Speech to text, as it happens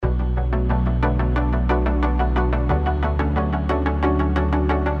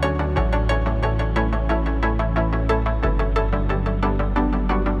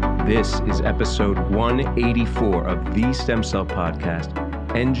This is episode 184 of the Stem Cell Podcast,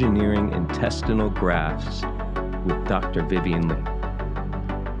 Engineering Intestinal Grafts, with Dr. Vivian Lee.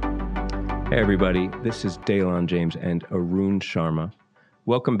 Hey everybody, this is Daylon James and Arun Sharma.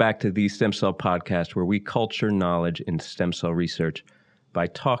 Welcome back to the Stem Cell Podcast, where we culture knowledge in stem cell research by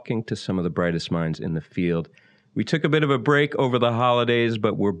talking to some of the brightest minds in the field. We took a bit of a break over the holidays,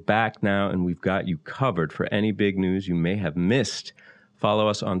 but we're back now and we've got you covered for any big news you may have missed. Follow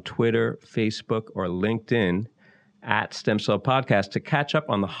us on Twitter, Facebook, or LinkedIn at Stem Cell Podcast to catch up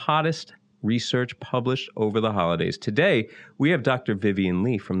on the hottest research published over the holidays. Today, we have Dr. Vivian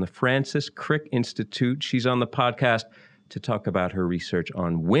Lee from the Francis Crick Institute. She's on the podcast to talk about her research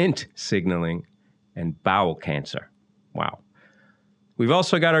on Wnt signaling and bowel cancer. Wow. We've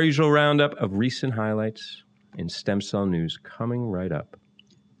also got our usual roundup of recent highlights in stem cell news coming right up.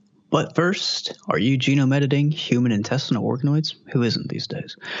 But first, are you genome editing human intestinal organoids? Who isn't these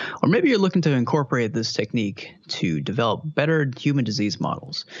days? Or maybe you're looking to incorporate this technique to develop better human disease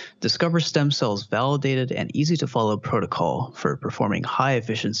models. Discover stem cells' validated and easy-to-follow protocol for performing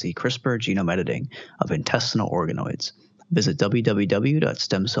high-efficiency CRISPR genome editing of intestinal organoids. Visit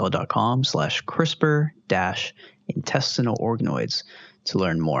www.stemcell.com/CRISPR-intestinal organoids to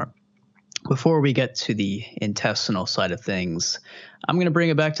learn more. Before we get to the intestinal side of things, I'm going to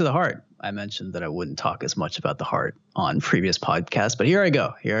bring it back to the heart. I mentioned that I wouldn't talk as much about the heart on previous podcasts, but here I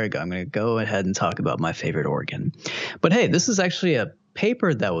go. I'm going to go ahead and talk about my favorite organ. But hey, this is actually a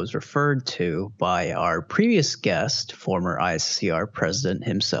paper that was referred to by our previous guest, former ISCR president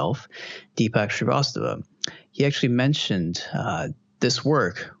himself, Deepak Srivastava. He actually mentioned this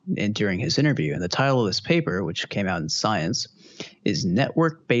work during his interview, and the title of this paper, which came out in Science, is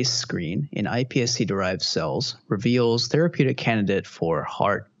Network-Based Screen in iPSC-Derived Cells Reveals Therapeutic Candidate for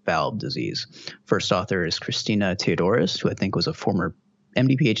Heart Valve Disease. First author is Christina Theodoris, who I think was a former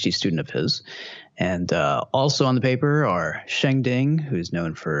MD-PhD student of his. And also on the paper are Sheng Ding, who's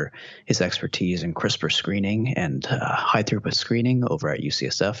known for his expertise in CRISPR screening and high-throughput screening over at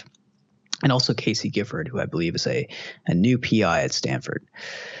UCSF. And also Casey Gifford, who I believe is a new PI at Stanford.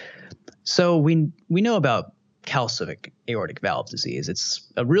 So we know about calcific aortic valve disease. It's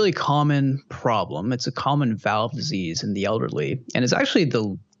a really common problem. It's a common valve disease in the elderly, and it's actually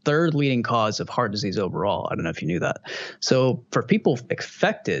the third leading cause of heart disease overall. I don't know if you knew that. So for people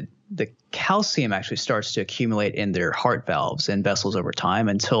affected, the calcium actually starts to accumulate in their heart valves and vessels over time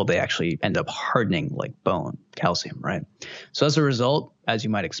until they actually end up hardening like bone, calcium, right? So as a result, as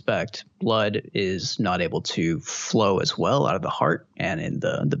you might expect, blood is not able to flow as well out of the heart and in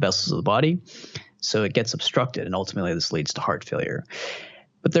the vessels of the body. So it gets obstructed, and ultimately this leads to heart failure.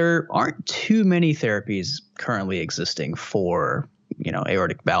 But there aren't too many therapies currently existing for,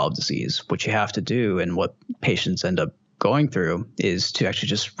 aortic valve disease. What you have to do and what patients end up going through is to actually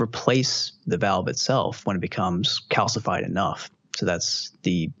just replace the valve itself when it becomes calcified enough. So that's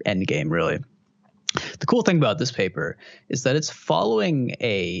the end game, really. The cool thing about this paper is that it's following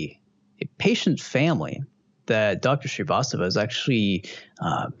a patient family that Dr. Srivastava has actually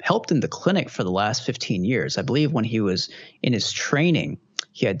helped in the clinic for the last 15 years. I believe when he was in his training,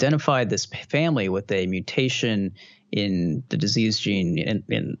 he identified this family with a mutation in the disease gene,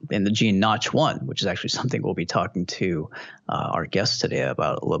 in the gene Notch1, which is actually something we'll be talking to our guest today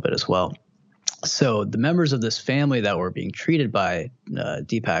about a little bit as well. So the members of this family that were being treated by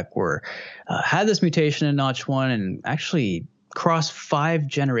Deepak had this mutation in Notch1 and actually crossed 5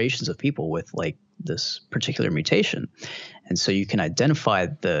 generations of people with this particular mutation. And so you can identify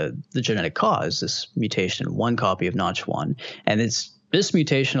the genetic cause, this mutation in one copy of Notch1, and it's this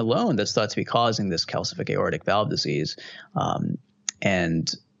mutation alone that's thought to be causing this calcific aortic valve disease.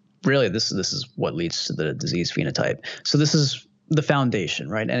 And really, this is what leads to the disease phenotype. So this is the foundation,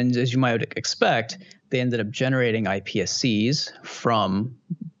 right? And as you might expect, they ended up generating iPSCs from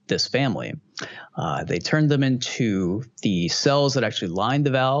this family. They turned them into the cells that actually line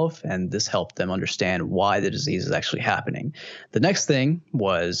the valve, and this helped them understand why the disease is actually happening. The next thing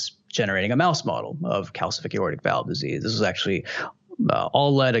was generating a mouse model of calcific aortic valve disease. This was actually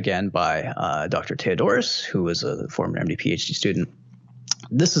all led again by Dr. Theodoris, who was a former MD PhD student.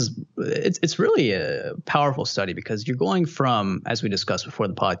 It's really a powerful study because you're going from, as we discussed before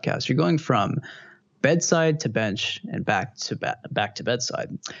the podcast, you're going from bedside to bench and back to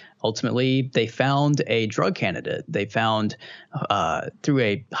bedside. Ultimately, they found a drug candidate. They found through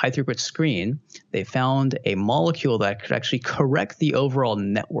a high throughput screen, they found a molecule that could actually correct the overall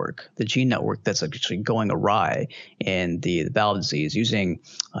network, the gene network that's actually going awry in the valve disease, using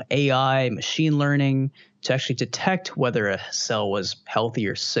AI, machine learning to actually detect whether a cell was healthy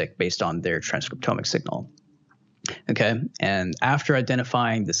or sick based on their transcriptomic signal. Okay. And after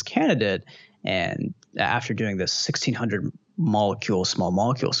identifying this candidate and after doing this 1,600 molecule, small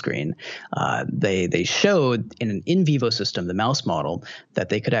molecule screen, they showed in an in vivo system, the mouse model, that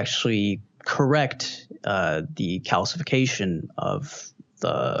they could actually correct the calcification of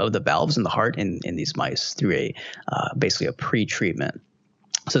the valves in the heart in these mice through basically a pre-treatment.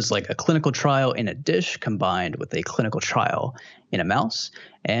 So it's like a clinical trial in a dish combined with a clinical trial in a mouse.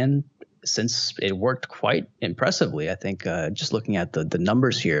 And since it worked quite impressively, I think just looking at the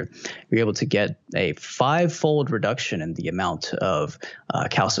numbers here, you're able to get a 5-fold reduction in the amount of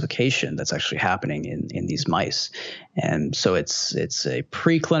calcification that's actually happening in these mice. And so it's a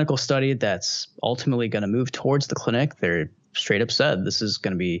preclinical study that's ultimately going to move towards the clinic. They're straight up said this is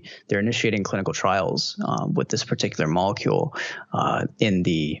going to be, they're initiating clinical trials with this particular molecule in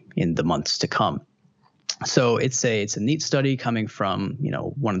the months to come. So it's a neat study coming from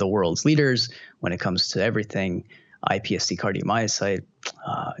one of the world's leaders when it comes to everything iPSC cardiomyocyte.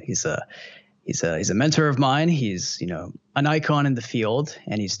 He's a mentor of mine. He's an icon in the field,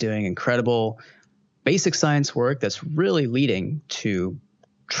 and he's doing incredible basic science work that's really leading to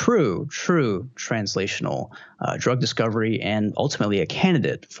true translational drug discovery and ultimately a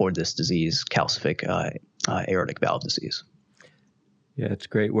candidate for this disease, calcific aortic valve disease. Yeah, it's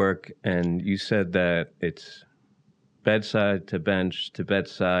great work. And you said that it's bedside to bench to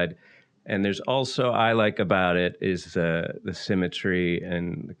bedside. And there's also, I like about it is the symmetry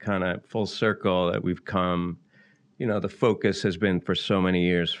and the kind of full circle that we've come. The focus has been for so many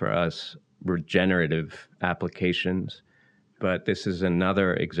years for us, regenerative applications. But this is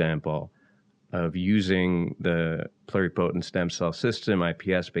another example of using the pluripotent stem cell system,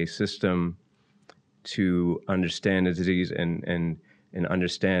 iPS-based system, to understand the disease and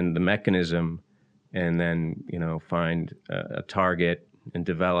understand the mechanism, and then find a target and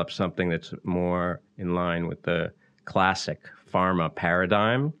develop something that's more in line with the classic pharma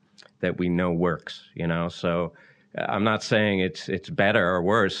paradigm that we know works. So I'm not saying it's better or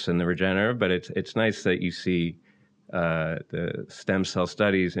worse than the regenerative, but it's nice that you see the stem cell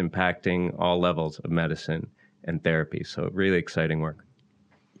studies impacting all levels of medicine and therapy. So really exciting work.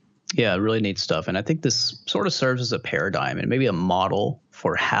 Yeah, really neat stuff. And I think this sort of serves as a paradigm and maybe a model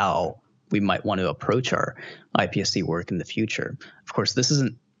for how we might want to approach our iPSC work in the future. Of course, this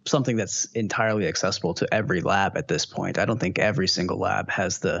isn't something that's entirely accessible to every lab at this point. I don't think every single lab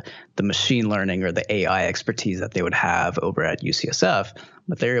has the machine learning or the AI expertise that they would have over at UCSF,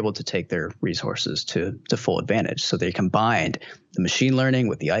 but they're able to take their resources to full advantage. So they combined the machine learning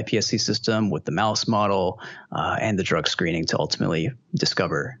with the iPSC system, with the mouse model, and the drug screening to ultimately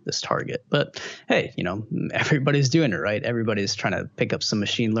discover this target. But hey, everybody's doing it, right? Everybody's trying to pick up some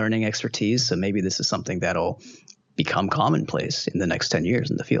machine learning expertise. So maybe this is something that'll become commonplace in the next 10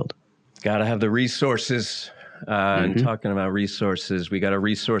 years in the field. Got to have the resources. And talking about resources, we got a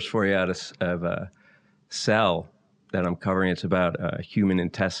resource for you out of a cell that I'm covering. It's about human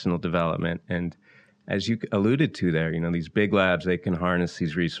intestinal development. And as you alluded to there, these big labs, they can harness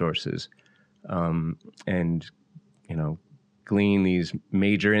these resources and, glean these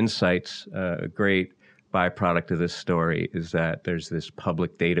major insights. A great byproduct of this story is that there's this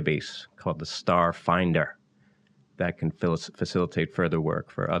public database called the Star Finder that can facilitate further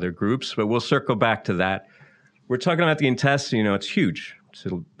work for other groups. But we'll circle back to that. We're talking about the intestine. It's huge. It's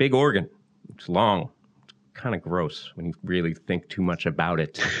a big organ. It's long. It's kind of gross when you really think too much about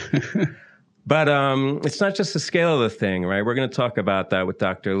it. But it's not just the scale of the thing, right? We're going to talk about that with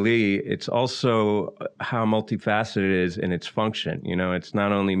Dr. Lee. It's also how multifaceted it is in its function. It's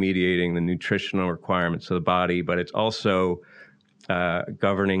not only mediating the nutritional requirements of the body, but it's also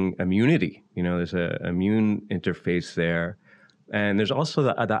governing immunity. There's an immune interface there. And there's also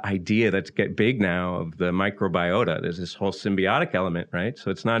the idea that's get big now of the microbiota. There's this whole symbiotic element, right? So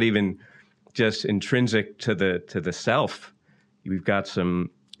it's not even just intrinsic to the self. We've got some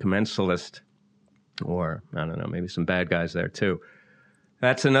commensalist, or I don't know, maybe some bad guys there too.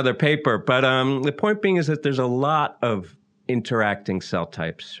 That's another paper. But the point being is that there's a lot of interacting cell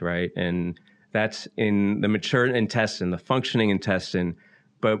types, right? And that's in the mature intestine, the functioning intestine.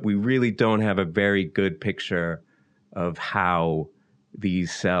 But we really don't have a very good picture of how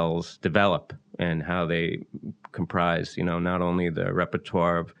these cells develop and how they comprise, not only the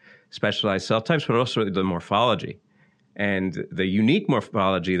repertoire of specialized cell types, but also the morphology and the unique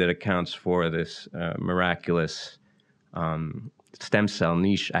morphology that accounts for this miraculous stem cell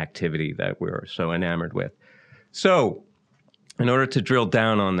niche activity that we're so enamored with. So in order to drill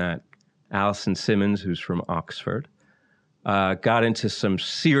down on that, Alison Simmons, who's from Oxford, got into some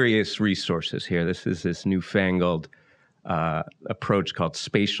serious resources here. This is this newfangled approach called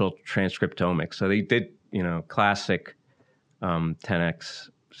spatial transcriptomics. So they did classic 10x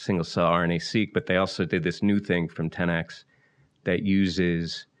single cell RNA-seq, but they also did this new thing from 10x that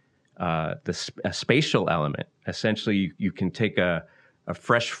uses a spatial element. Essentially, you can take a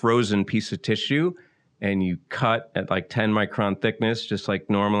fresh frozen piece of tissue and you cut at like 10 micron thickness, just like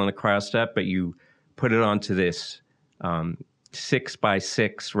normal in a cryostep, but you put it onto this 6 by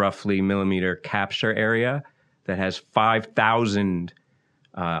 6 roughly millimeter capture area that has 5,000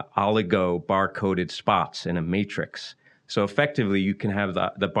 oligo barcoded spots in a matrix. So effectively, you can have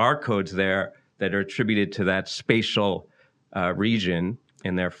the barcodes there that are attributed to that spatial region,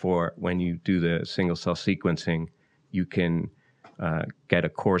 and therefore, when you do the single cell sequencing, you can get a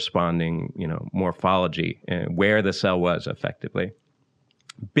corresponding, morphology and where the cell was effectively.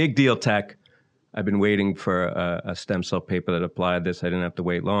 Big deal tech. I've been waiting for a stem cell paper that applied this. I didn't have to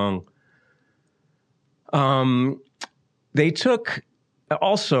wait long. They took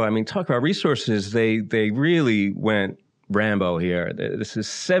also, talk about resources. They really went Rambo here. This is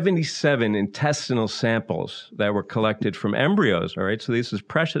 77 intestinal samples that were collected from embryos. All right, so this is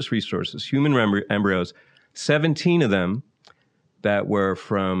precious resources, human embryos, 17 of them that were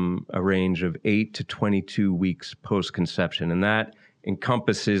from a range of 8 to 22 weeks post-conception. And that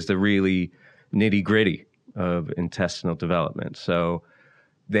encompasses the really nitty-gritty of intestinal development. So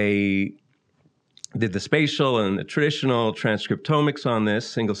they did the spatial and the traditional transcriptomics on this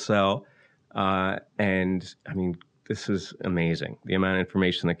single cell. And this is amazing, the amount of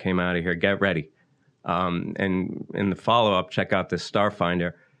information that came out of here. Get ready. And in the follow-up, check out this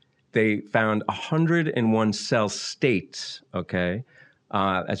Starfinder. They found 101 cell states, okay,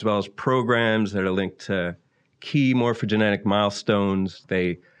 as well as programs that are linked to key morphogenetic milestones.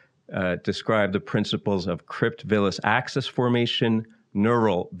 They describe the principles of crypt-villus axis formation,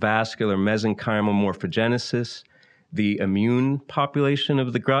 neural, vascular, mesenchymal morphogenesis, the immune population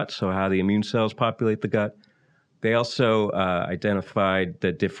of the gut, so how the immune cells populate the gut. They also identified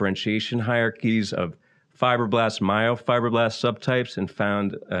the differentiation hierarchies of fibroblasts, myofibroblasts subtypes, and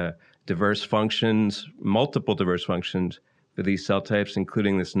found diverse functions, multiple diverse functions for these cell types,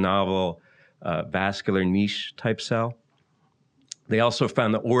 including this novel vascular niche type cell. They also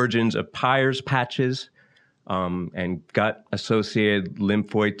found the origins of Peyer's patches and gut-associated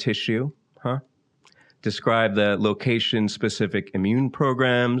lymphoid tissue. Describe the location-specific immune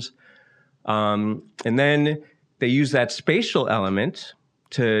programs. And then they use that spatial element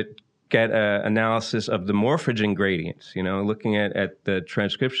to get an analysis of the morphogen gradients, looking at the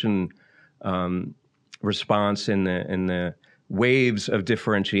transcription response in the waves of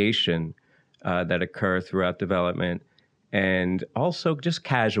differentiation that occur throughout development. And also just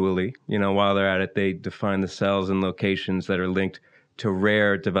casually, while they're at it, they define the cells and locations that are linked to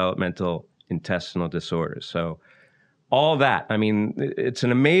rare developmental intestinal disorders. So all that, it's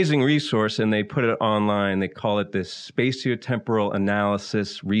an amazing resource, and they put it online. They call it this spatiotemporal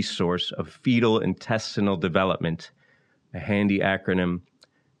analysis resource of fetal intestinal development, a handy acronym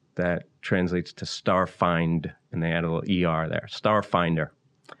that translates to StarFind, and they add a little ER there, StarFinder.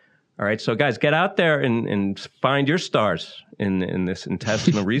 All right, so guys, get out there and find your stars in this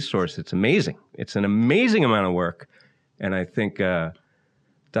intestinal resource. It's amazing. It's an amazing amount of work, and I think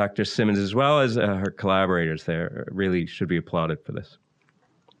Dr. Simmons, as well as her collaborators there, really should be applauded for this.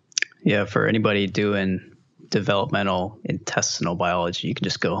 Yeah, for anybody doing developmental intestinal biology, you can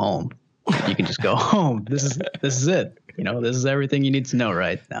just go home. You can just go home. This is it. This is everything you need to know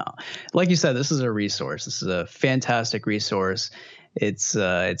right now. Like you said, this is a resource. This is a fantastic resource. It's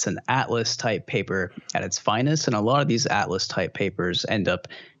an atlas type paper at its finest, and a lot of these atlas type papers end up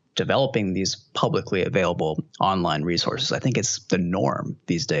developing these publicly available online resources. I think it's the norm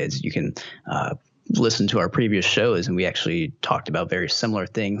these days. You can listen to our previous shows, and we actually talked about very similar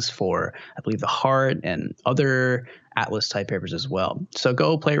things for, I believe, the heart and other atlas type papers as well. So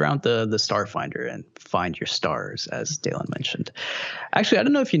go play around the Starfinder and find your stars, as Dalen mentioned. Actually, I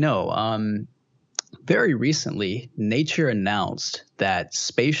don't know if you know, very recently, Nature announced that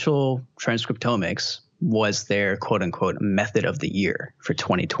spatial transcriptomics was their quote-unquote method of the year for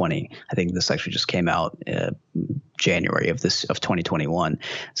 2020. I think this actually just came out January of 2021.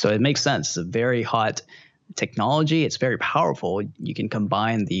 So it makes sense. It's a very hot technology. It's very powerful. You can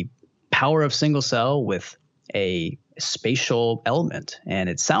combine the power of single cell with a spatial element. And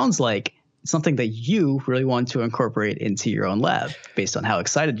it sounds like it's something that you really want to incorporate into your own lab based on how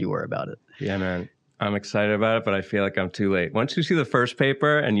excited you were about it. Yeah, man. I'm excited about it, but I feel like I'm too late. Once you see the first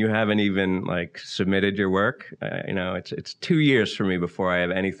paper and you haven't even submitted your work, it's 2 years for me before I have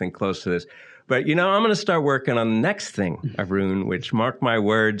anything close to this. But I'm going to start working on the next thing, Arun, which, mark my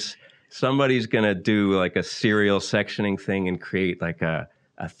words, somebody's going to do a serial sectioning thing and create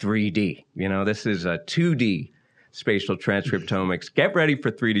a a 3D. This is a 2D spatial transcriptomics. Get ready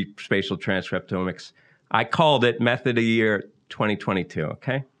for 3D spatial transcriptomics. I called it Method of Year 2022,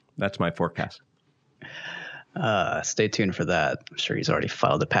 okay? That's my forecast. Stay tuned for that. I'm sure he's already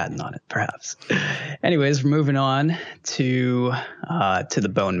filed a patent on it, perhaps. Anyways, we're moving on to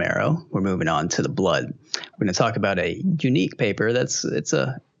the bone marrow. We're moving on to the blood. We're going to talk about a unique paper. It's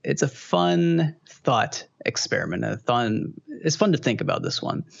a fun thought experiment. It's fun to think about this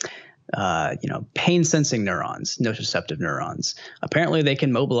one. Pain-sensing neurons, nociceptive neurons. Apparently, they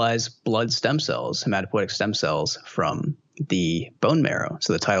can mobilize blood stem cells, hematopoietic stem cells, from the bone marrow.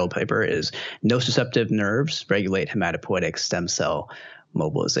 So the title of the paper is Nociceptive Nerves Regulate Hematopoietic Stem Cell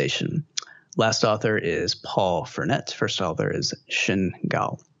Mobilization. Last author is Paul Fernet. First author is Xin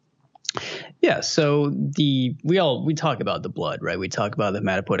Gao. Yeah, so we talk about the blood, right? We talk about the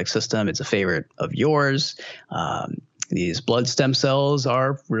hematopoietic system. It's a favorite of yours. These blood stem cells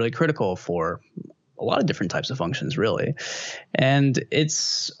are really critical for a lot of different types of functions, really. And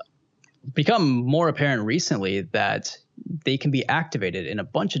it's become more apparent recently that they can be activated in a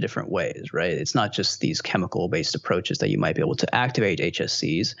bunch of different ways, right? It's not just these chemical-based approaches that you might be able to activate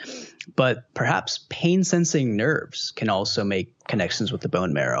HSCs, but perhaps pain-sensing nerves can also make connections with the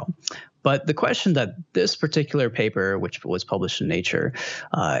bone marrow. But the question that this particular paper, which was published in Nature,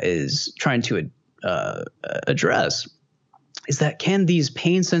 is trying to address is that can these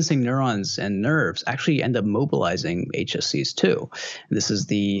pain-sensing neurons and nerves actually end up mobilizing HSCs too? And this is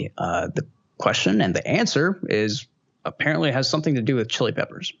the question, and the answer is apparently has something to do with chili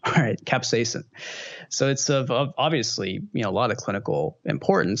peppers, right? Capsaicin. So it's of obviously a lot of clinical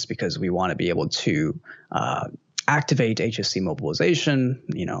importance because we want to be able to activate HSC mobilization.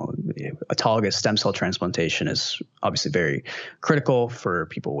 Autologous stem cell transplantation is obviously very critical for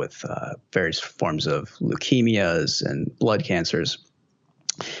people with various forms of leukemias and blood cancers.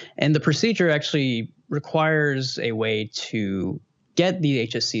 And the procedure actually requires a way to get the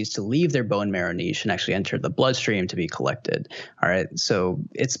HSCs to leave their bone marrow niche and actually enter the bloodstream to be collected. All right. So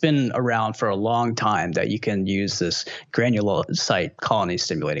it's been around for a long time that you can use this granulocyte colony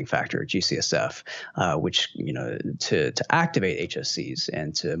stimulating factor, GCSF, which, to activate HSCs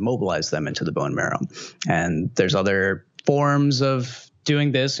and to mobilize them into the bone marrow. And there's other forms of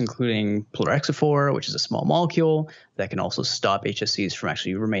doing this, including plerixafor, which is a small molecule that can also stop HSCs from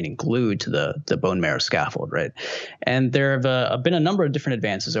actually remaining glued to the bone marrow scaffold, right? And there have been a number of different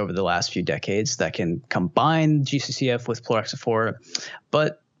advances over the last few decades that can combine GCSF with plerixafor,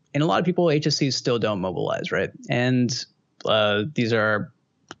 but in a lot of people, HSCs still don't mobilize, right? And these are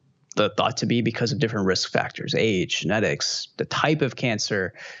thought to be because of different risk factors, age, genetics, the type of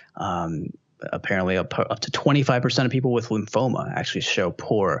cancer. Apparently up to 25% of people with lymphoma actually show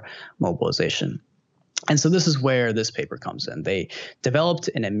poor mobilization. And so this is where this paper comes in. They developed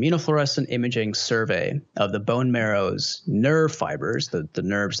an immunofluorescent imaging survey of the bone marrow's nerve fibers, the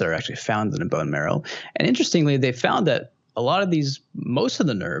nerves that are actually found in the bone marrow. And interestingly, they found that most of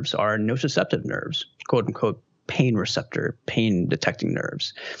the nerves are nociceptive nerves, quote unquote, pain detecting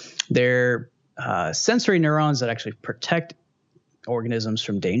nerves. They're sensory neurons that actually protect organisms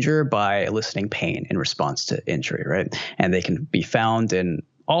from danger by eliciting pain in response to injury, right? And they can be found in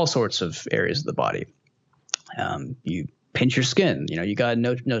all sorts of areas of the body. You pinch your skin, you got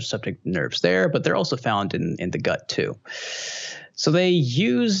nociceptive nerves there, but they're also found in the gut too. So they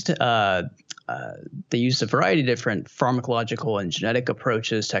used a variety of different pharmacological and genetic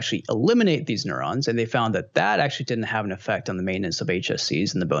approaches to actually eliminate these neurons, and they found that actually didn't have an effect on the maintenance of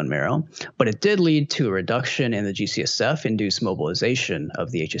HSCs in the bone marrow, but it did lead to a reduction in the GCSF-induced mobilization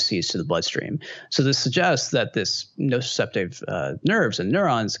of the HSCs to the bloodstream. So this suggests that this nociceptive nerves and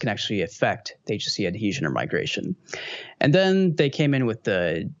neurons can actually affect the HSC adhesion or migration. And then they came in with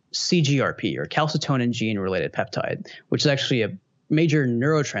the CGRP, or calcitonin gene-related peptide, which is actually a major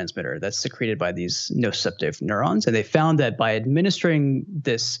neurotransmitter that's secreted by these nociceptive neurons. And they found that by administering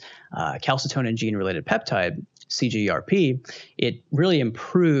this calcitonin gene-related peptide, CGRP, it really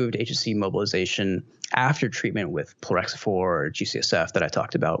improved HSC mobilization after treatment with plerixafor or GCSF that I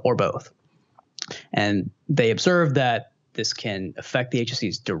talked about, or both. And they observed that this can affect the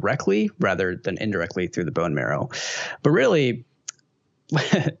HSCs directly rather than indirectly through the bone marrow. But really,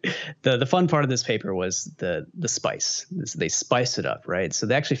 the fun part of this paper was the spice. They spiced it up, right? So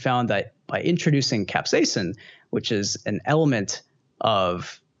they actually found that by introducing capsaicin, which is an element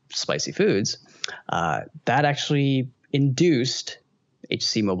of spicy foods, that actually induced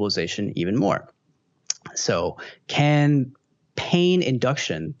HSC mobilization even more. So can pain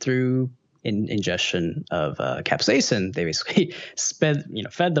induction through ingestion of capsaicin, they basically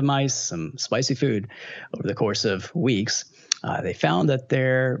fed the mice some spicy food over the course of weeks, they found that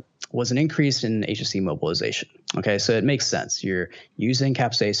there was an increase in HSC mobilization. Okay, so it makes sense. You're using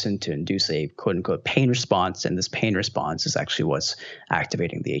capsaicin to induce a quote unquote pain response, and this pain response is actually what's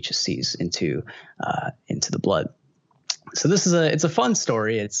activating the HSCs into the blood. So it's a fun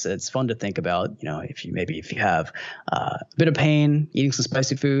story. It's fun to think about. If you have a bit of pain, eating some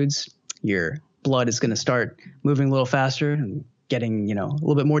spicy foods, your blood is going to start moving a little faster and getting a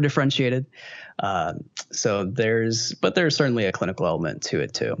little bit more differentiated. So there's certainly a clinical element to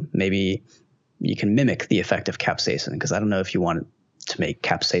it too. Maybe you can mimic the effect of capsaicin, because I don't know if you want to make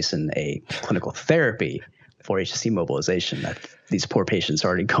capsaicin a clinical therapy for HSC mobilization. That these poor patients are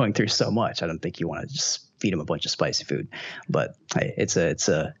already going through so much. I don't think you want to just feed them a bunch of spicy food. But hey, it's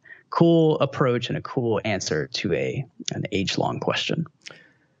a cool approach and a cool answer to an age-long question.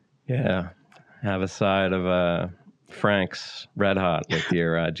 Yeah, have a side of Frank's Red Hot with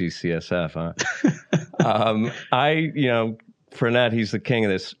your GCSF, huh? Fournette, he's the king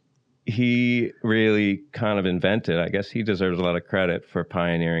of this. He really kind of invented, I guess he deserves a lot of credit for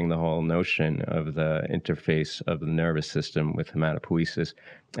pioneering the whole notion of the interface of the nervous system with hematopoiesis.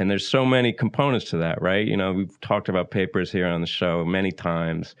 And there's so many components to that, right? We've talked about papers here on the show many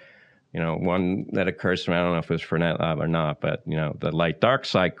times. One that occurs to me, I don't know if it was Fournette lab or not, but, the light-dark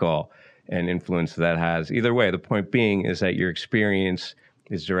cycle and influence that has. Either way, the point being is that your experience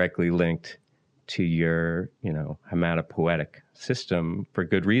is directly linked to your, hematopoietic system for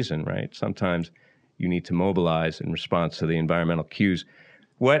good reason, right? Sometimes you need to mobilize in response to the environmental cues.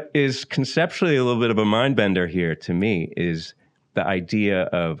 What is conceptually a little bit of a mind bender here to me is the idea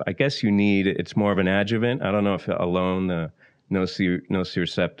of, I guess it's more of an adjuvant. I don't know if alone the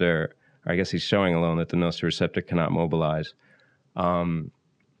nociceptor, or I guess he's showing alone that the nociceptor cannot mobilize.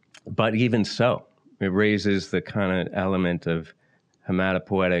 But even so, it raises the kind of element of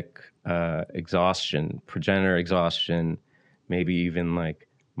hematopoietic exhaustion, progenitor exhaustion, maybe even like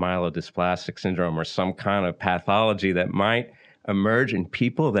myelodysplastic syndrome or some kind of pathology that might emerge in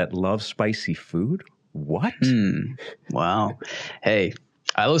people that love spicy food. What? Wow. Hey,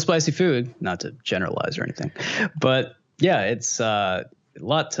 I love spicy food, not to generalize or anything, but yeah, it's a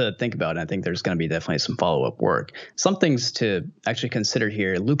lot to think about. And I think there's going to be definitely some follow-up work. Some things to actually consider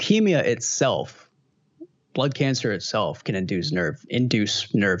here. Leukemia itself, blood cancer itself, can induce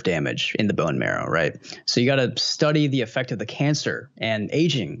nerve damage in the bone marrow, right? So you got to study the effect of the cancer and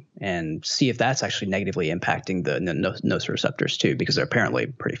aging and see if that's actually negatively impacting the nociceptors too, because they're apparently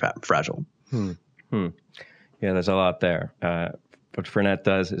pretty fragile. Yeah, there's a lot there. What Fournette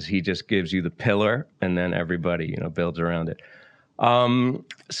does is he just gives you the pillar, and then everybody, builds around it.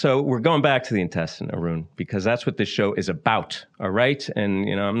 So we're going back to the intestine, Arun, because that's what this show is about, all right? And,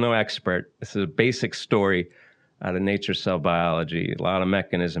 I'm no expert. This is a basic story out of nature cell biology, a lot of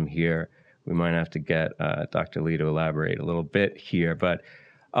mechanism here. We might have to get Dr. Lee to elaborate a little bit here. But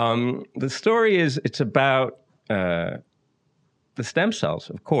the story it's about the stem cells,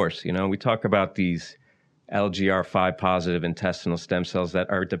 of course. We talk about these LGR5 positive intestinal stem cells that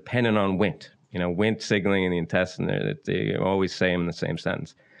are dependent on Wnt. Wnt signaling in the intestine, they always say them in the same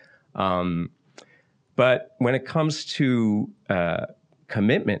sentence. But when it comes to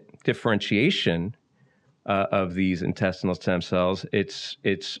commitment, differentiation of these intestinal stem cells, it's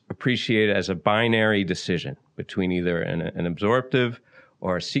appreciated as a binary decision between either an absorptive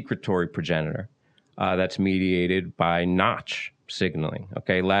or a secretory progenitor that's mediated by Notch signaling,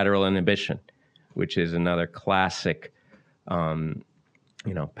 lateral inhibition, which is another classic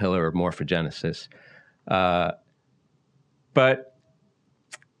pillar of morphogenesis. But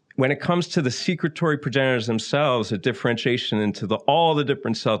when it comes to the secretory progenitors themselves, a differentiation into all the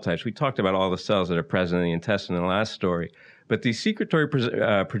different cell types. We talked about all the cells that are present in the intestine in the last story. But these secretory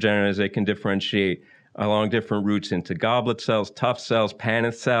progenitors, they can differentiate along different routes into goblet cells, tuft cells,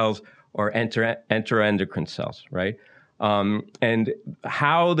 Paneth cells, or enteroendocrine cells, right? And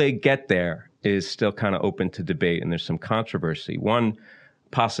how they get there is still kind of open to debate, and there's some controversy. One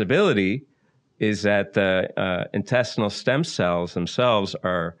possibility is that the intestinal stem cells themselves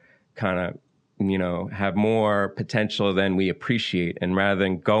are kind of, have more potential than we appreciate. And rather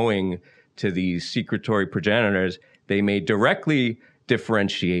than going to these secretory progenitors, they may directly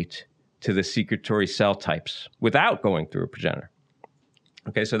differentiate to the secretory cell types without going through a progenitor.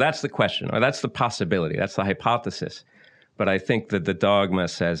 Okay, so that's the question, or that's the possibility, that's the hypothesis. But I think that the dogma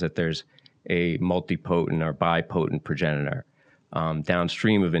says that there's a multipotent or bipotent progenitor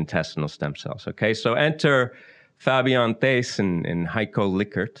downstream of intestinal stem cells. Okay, so enter Fabian Thees and Heiko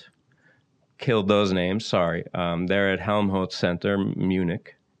Lickert. Killed those names, sorry. They're at Helmholtz Center,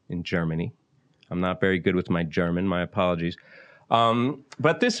 Munich, in Germany. I'm not very good with my German, my apologies.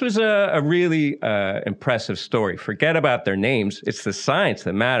 But this was a really impressive story. Forget about their names. It's the science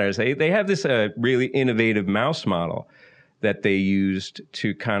that matters. They have this really innovative mouse model that they used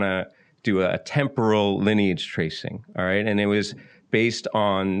to kind of do a temporal lineage tracing, all right? And it was based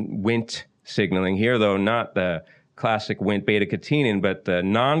on Wnt signaling here, though not the classic Wnt beta-catenin, but the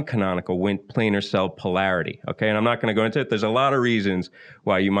non-canonical Wnt planar cell polarity, okay? And I'm not going to go into it. There's a lot of reasons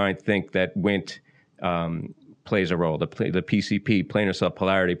why you might think that Wnt plays a role. The PCP, planar cell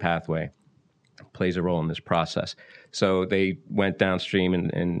polarity pathway, plays a role in this process. So they went downstream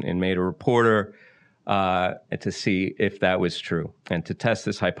and made a reporter to see if that was true and to test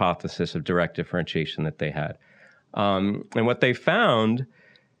this hypothesis of direct differentiation that they had. And what they found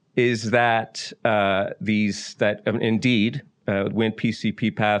is that indeed Wnt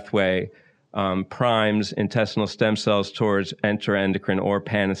PCP pathway primes intestinal stem cells towards enteroendocrine or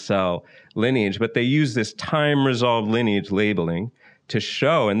panicell lineage, but they use this time-resolved lineage labeling to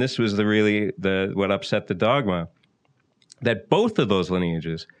show, and this was what upset the dogma, that both of those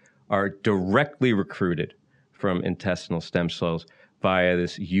lineages are directly recruited from intestinal stem cells via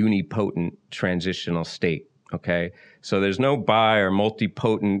this unipotent transitional state, okay? So there's no bi or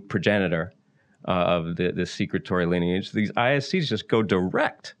multipotent progenitor of the secretory lineage. These ISCs just go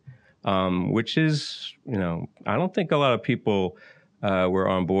direct, which is, I don't think a lot of people were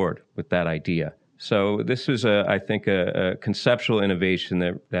on board with that idea. So this was, I think, a conceptual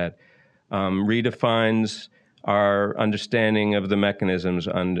innovation that redefines our understanding of the mechanisms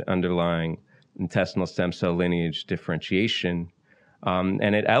underlying intestinal stem cell lineage differentiation,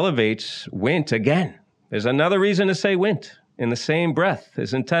 and it elevates Wnt again. There's another reason to say Wnt in the same breath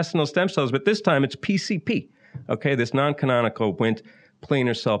as intestinal stem cells, but this time it's PCP, okay, this non-canonical Wnt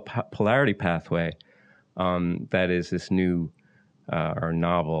planar cell polarity pathway that is this new or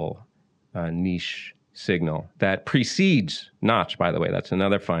novel niche signal that precedes Notch, by the way. That's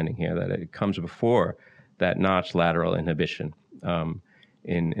another finding here, that it comes before that Notch lateral inhibition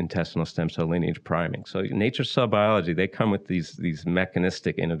in intestinal stem cell lineage priming. So nature's cell biology, they come with these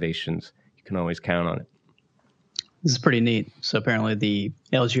mechanistic innovations. You can always count on it. This is pretty neat. So apparently the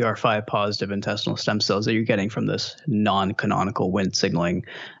LGR5 positive intestinal stem cells that you're getting from this non-canonical Wnt signaling,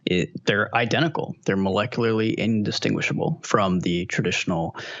 they're identical. They're molecularly indistinguishable from the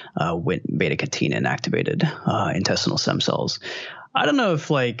traditional Wnt beta-catenin activated intestinal stem cells. I don't know if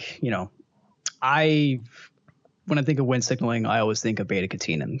when I think of Wnt signaling, I always think of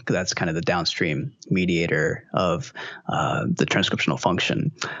beta-catenin because that's kind of the downstream mediator of the transcriptional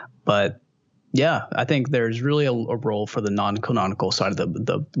function. But yeah, I think there's really a role for the non-canonical side of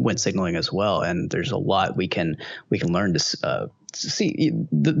the Wnt signaling as well, and there's a lot we can learn to see.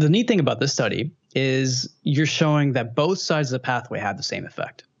 The neat thing about this study is you're showing that both sides of the pathway have the same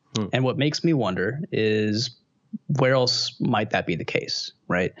effect, and what makes me wonder is where else might that be the case,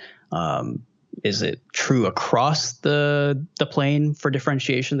 right? Is it true across the plane for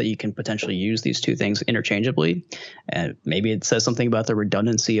differentiation that you can potentially use these two things interchangeably? And maybe it says something about the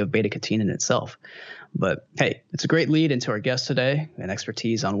redundancy of beta-catenin itself. But hey, it's a great lead into our guest today, an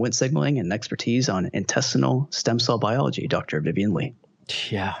expertise on Wnt signaling and expertise on intestinal stem cell biology, Dr. Vivian Lee.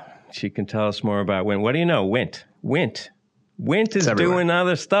 Yeah, she can tell us more about Wnt. What do you know? Wnt is doing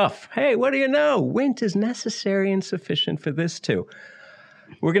other stuff. Hey, what do you know? Wnt is necessary and sufficient for this too.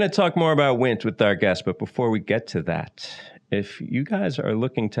 We're going to talk more about Wnt with our guest, but before we get to that, if you guys are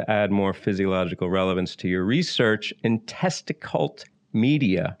looking to add more physiological relevance to your research, Intesticult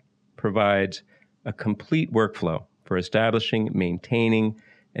Media provides a complete workflow for establishing, maintaining,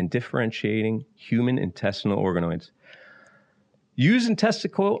 and differentiating human intestinal organoids. Use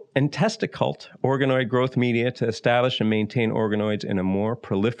Intesticult organoid growth media to establish and maintain organoids in a more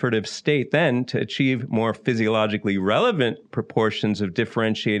proliferative state. Then, to achieve more physiologically relevant proportions of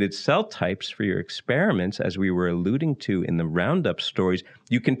differentiated cell types for your experiments, as we were alluding to in the roundup stories,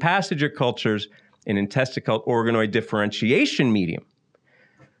 you can passage your cultures in Intesticult organoid differentiation medium.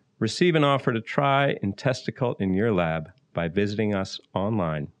 Receive an offer to try Intesticult in your lab by visiting us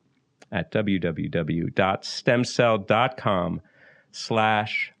online at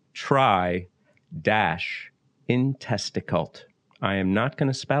www.stemcell.com/try-Intesticult. I am not going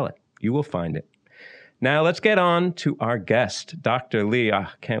to spell it. You will find it. Now let's get on to our guest, Dr. Lee. I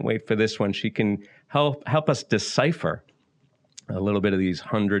can't wait for this one. She can help us decipher a little bit of these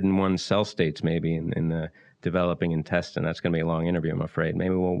 101 cell states maybe in the developing intestine. That's going to be a long interview, I'm afraid.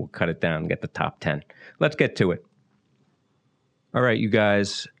 Maybe we'll cut it down and get the top 10. Let's get to it. All right, you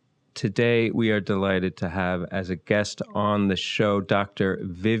guys. Today, we are delighted to have as a guest on the show Dr.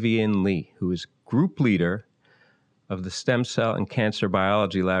 Vivian Lee, who is group leader of the Stem Cell and Cancer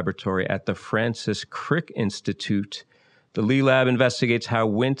Biology Laboratory at the Francis Crick Institute The Lee Lab investigates how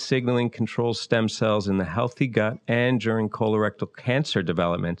Wnt signaling controls stem cells in the healthy gut and during colorectal cancer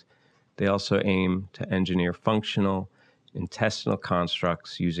development. They also aim to engineer functional intestinal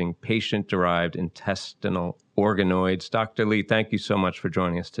constructs using patient-derived intestinal organoids. Dr. Lee, thank you so much for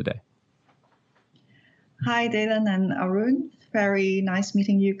joining us today. Hi, Dalen and Arun. Very nice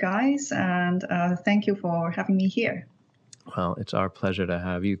meeting you guys, and thank you for having me here. Well, it's our pleasure to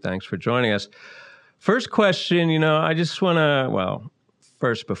have you. Thanks for joining us. First question, I just want to,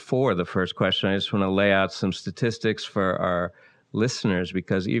 before the first question, I just want to lay out some statistics for our listeners,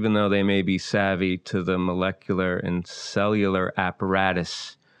 because even though they may be savvy to the molecular and cellular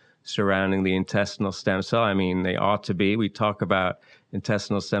apparatus surrounding the intestinal stem cell, I mean, they ought to be. We talk about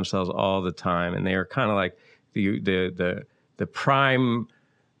intestinal stem cells all the time, and they are kind of like the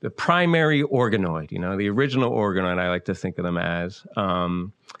primary organoid, the original organoid, I like to think of them as.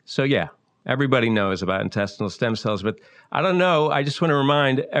 So yeah, everybody knows about intestinal stem cells, but I don't know. I just want to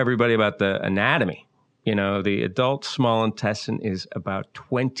remind everybody about the anatomy. The adult small intestine is about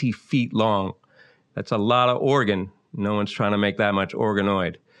 20 feet long. That's a lot of organ. No one's trying to make that much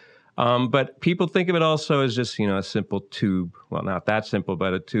organoid. But people think of it also as just, a simple tube. Well, not that simple,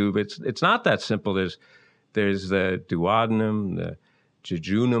 but a tube. It's not that simple. There's the duodenum, the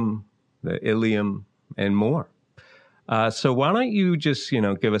jejunum, the ileum, and more. So why don't you just,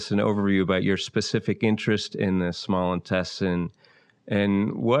 give us an overview about your specific interest in the small intestine,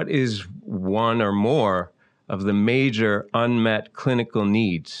 and what is one or more of the major unmet clinical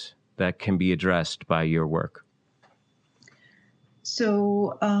needs that can be addressed by your work?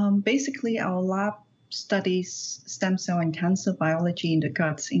 So basically, our lab studies stem cell and cancer biology in the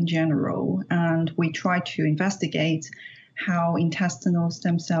gut in general, and we try to investigate how intestinal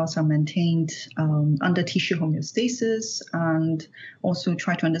stem cells are maintained under tissue homeostasis, and also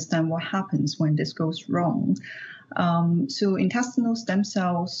try to understand what happens when this goes wrong. So intestinal stem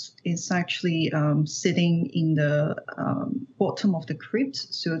cells is actually sitting in the bottom of the crypt.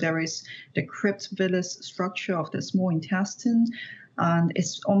 So there is the crypt villus structure of the small intestine, and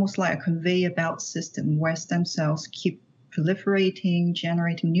it's almost like a conveyor belt system where stem cells keep proliferating,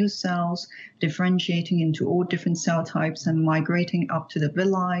 generating new cells, differentiating into all different cell types, and migrating up to the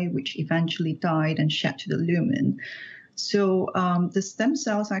villi, which eventually died and shed to the lumen. So the stem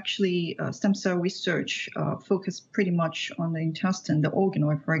cells actually, stem cell research focus pretty much on the intestine. The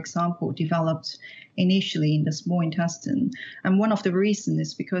organoid, for example, developed initially in the small intestine. And one of the reasons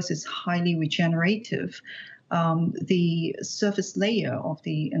is because it's highly regenerative. The surface layer of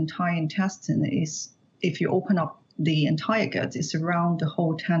the entire intestine is, if you open up the entire gut, is around the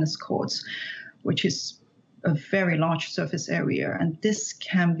whole tennis courts, which is a very large surface area. And this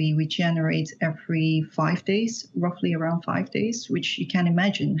can be regenerated every 5 days, roughly around 5 days, which you can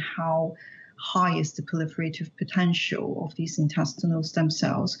imagine how high is the proliferative potential of these intestinal stem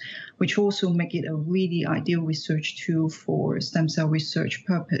cells, which also make it a really ideal research tool for stem cell research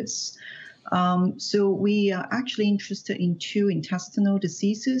purpose. So we are actually interested in 2 intestinal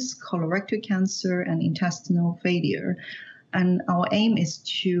diseases, colorectal cancer and intestinal failure. And our aim is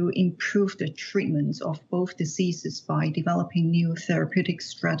to improve the treatment of both diseases by developing new therapeutic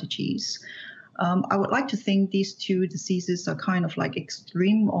strategies. I would like to think these 2 diseases are kind of like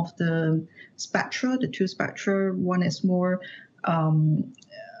extreme of the spectra, the 2 spectra. One is more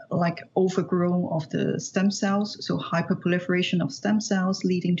like overgrown of the stem cells, so hyperproliferation of stem cells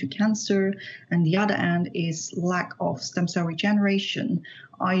leading to cancer. And the other end is lack of stem cell regeneration,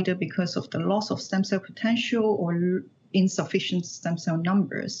 either because of the loss of stem cell potential or insufficient stem cell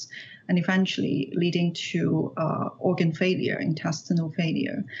numbers, and eventually leading to organ failure, intestinal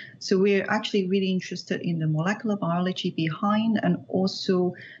failure. So we're actually really interested in the molecular biology behind, and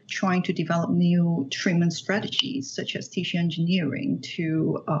also trying to develop new treatment strategies such as tissue engineering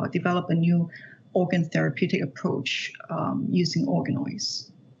to develop a new organ therapeutic approach using organoids.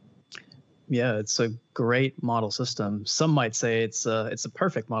 Yeah, it's a great model system. Some might say it's a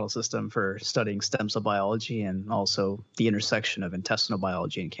perfect model system for studying stem cell biology and also the intersection of intestinal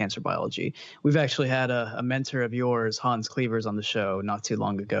biology and cancer biology. We've actually had a mentor of yours, Hans Cleavers, on the show not too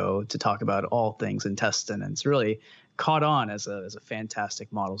long ago to talk about all things intestine, and it's really caught on as a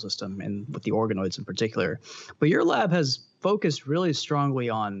fantastic model system, and with the organoids in particular. But your lab has focused really strongly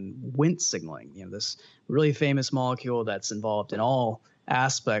on Wnt signaling, this really famous molecule that's involved in all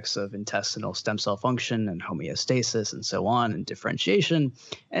aspects of intestinal stem cell function and homeostasis and so on, and differentiation.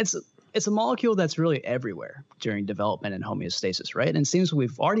 And it's a molecule that's really everywhere during development and homeostasis, right? And it seems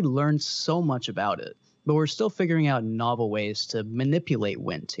we've already learned so much about it, but we're still figuring out novel ways to manipulate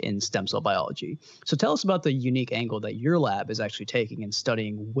Wnt in stem cell biology. So tell us about the unique angle that your lab is actually taking in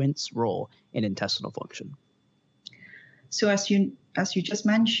studying Wnt's role in intestinal function. So as you just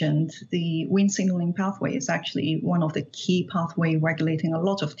mentioned, the Wnt signaling pathway is actually one of the key pathway regulating a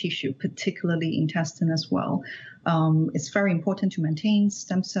lot of tissue, particularly intestine as well. It's very important to maintain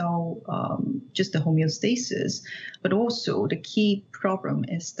stem cell, just the homeostasis, but also the key problem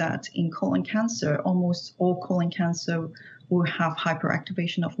is that in colon cancer, almost all colon cancer will have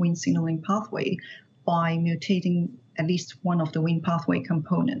hyperactivation of Wnt signaling pathway by mutating at least one of the Wnt pathway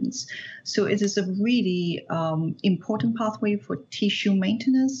components. So it is a really important pathway for tissue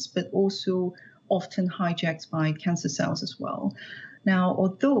maintenance, but also often hijacked by cancer cells as well. Now,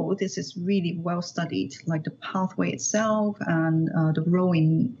 although this is really well studied, like the pathway itself and the role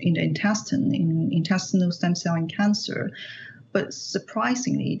in the intestine, in intestinal stem cell in cancer, but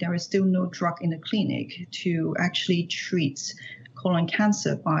surprisingly, there is still no drug in the clinic to actually treat colon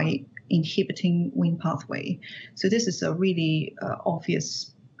cancer by inhibiting Wnt pathway. So this is a really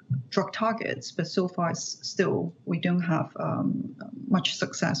obvious drug target, but so far still we don't have much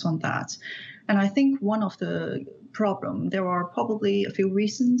success on that. And I think one of the problem, there are probably a few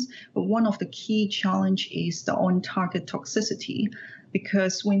reasons, but one of the key challenge is the on-target toxicity,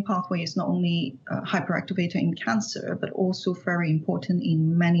 because Wnt pathway is not only hyperactivated in cancer, but also very important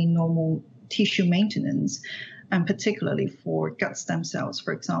in many normal tissue maintenance, and particularly for gut stem cells,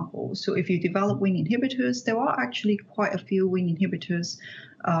 for example. So if you develop Wnt inhibitors, there are actually quite a few Wnt inhibitors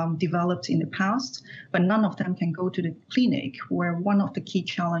developed in the past, but none of them can go to the clinic, where one of the key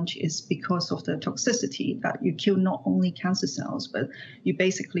challenge is because of the toxicity, that you kill not only cancer cells, but you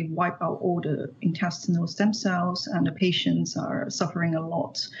basically wipe out all the intestinal stem cells, and the patients are suffering a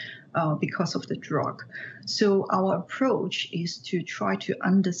lot because of the drug. So our approach is to try to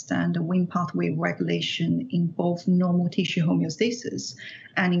understand the Wnt pathway regulation in both normal tissue homeostasis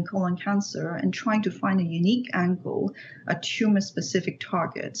and in colon cancer, and trying to find a unique angle, a tumor-specific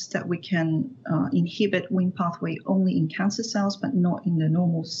target that we can inhibit Wnt pathway only in cancer cells, but not in the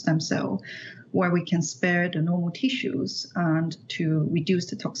normal stem cell, where we can spare the normal tissues and to reduce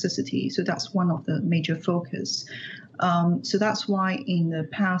the toxicity. So that's one of the major focus. So that's why in the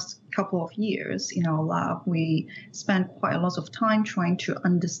past couple of years in our lab, we spent quite a lot of time trying to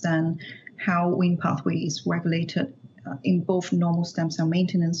understand how Wnt pathway is regulated in both normal stem cell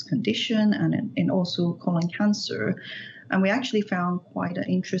maintenance condition and in also colon cancer. And we actually found quite an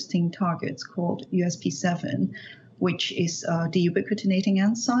interesting target called USP7, which is the ubiquitinating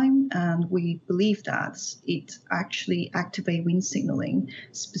enzyme, and we believe that it actually activates Wnt signaling,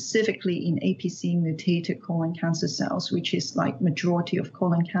 specifically in APC-mutated colon cancer cells, which is like majority of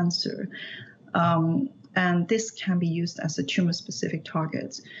colon cancer. And this can be used as a tumor-specific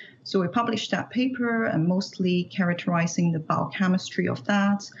target. So we published that paper and mostly characterizing the biochemistry of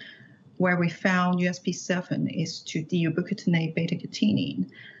that, where we found USP7 is to deubiquitinate beta-catenin.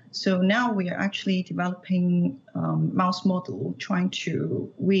 So now we are actually developing mouse model, trying to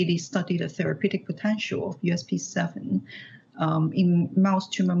really study the therapeutic potential of USP7 in mouse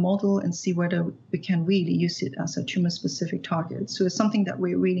tumor model and see whether we can really use it as a tumor-specific target. So it's something that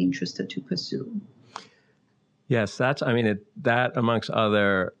we're really interested to pursue. Yes, that amongst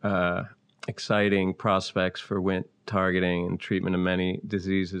other exciting prospects for Wnt targeting and treatment of many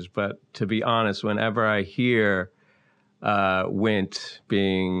diseases. But to be honest, whenever I hear Wnt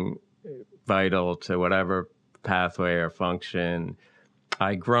being vital to whatever pathway or function,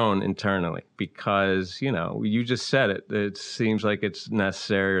 I groan internally because, you just said it. It seems like it's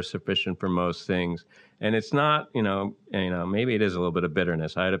necessary or sufficient for most things. And it's not, maybe it is a little bit of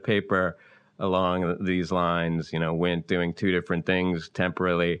bitterness. I had a paper along these lines, Wnt doing two different things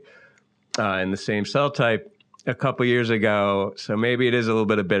temporarily in the same cell type a couple years ago, so maybe it is a little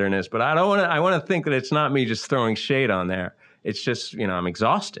bit of bitterness, but I want to think that it's not me just throwing shade on there. It's just, I'm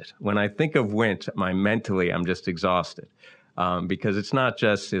exhausted. When I think of Wnt, mentally, I'm just exhausted because it's not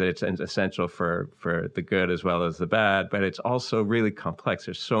just that it's essential for the good as well as the bad, but it's also really complex.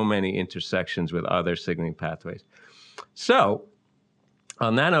 There's so many intersections with other signaling pathways. So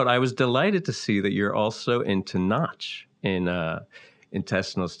on that note, I was delighted to see that you're also into Notch in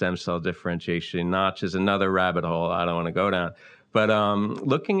intestinal stem cell differentiation. Notch is another rabbit hole I don't want to go down. But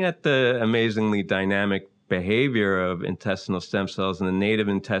looking at the amazingly dynamic behavior of intestinal stem cells in the native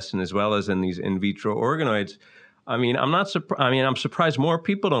intestine as well as in these in vitro organoids, I'm surprised more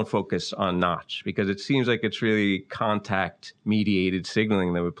people don't focus on Notch because it seems like it's really contact-mediated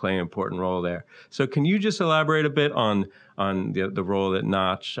signaling that would play an important role there. So can you just elaborate a bit on the role that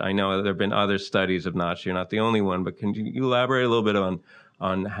Notch? I know there have been other studies of Notch. You're not the only one, but can you elaborate a little bit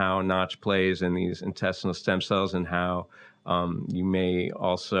on how Notch plays in these intestinal stem cells and how you may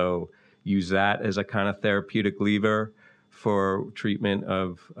also use that as a kind of therapeutic lever for treatment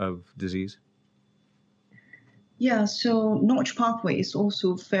of disease? Yeah, so Notch pathway is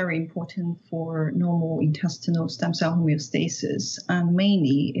also very important for normal intestinal stem cell homeostasis, and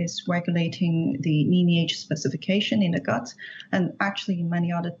mainly is regulating the lineage specification in the gut and actually in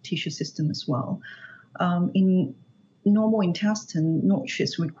many other tissue systems as well. In normal intestine, Notch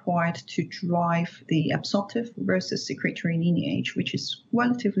is required to drive the absorptive versus secretory lineage, which is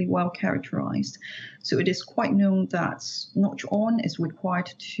relatively well characterized. So it is quite known that Notch on is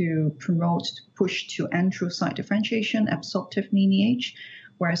required to push to enterocyte differentiation, absorptive lineage,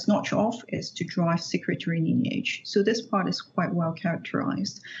 whereas Notch off is to drive secretory lineage. So this part is quite well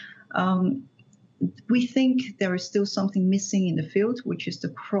characterized. We think there is still something missing in the field, which is the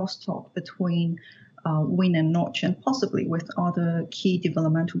crosstalk between Win and Notch, and possibly with other key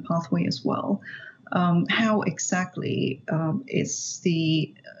developmental pathway as well. How exactly is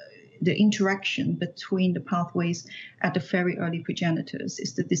the interaction between the pathways at the very early progenitors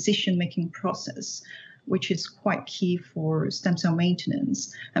is the decision-making process, which is quite key for stem cell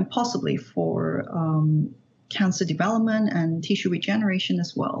maintenance and possibly for cancer development and tissue regeneration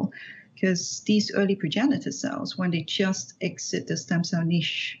as well. Because these early progenitor cells, when they just exit the stem cell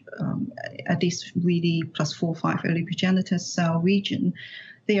niche at this really +4-5 early progenitor cell region,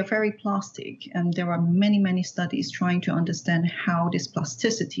 they are very plastic. And there are many, many studies trying to understand how this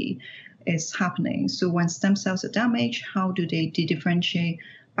plasticity is happening. So when stem cells are damaged, how do they differentiate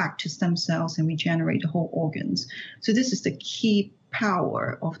back to stem cells and regenerate the whole organs? So this is the key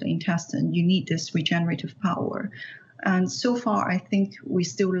power of the intestine. You need this regenerative power. And so far, I think we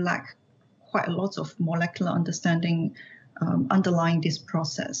still lack quite a lot of molecular understanding underlying this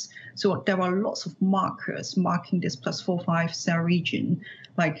process. So there are lots of markers marking this +4-5 cell region,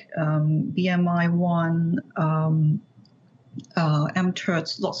 like BMI1,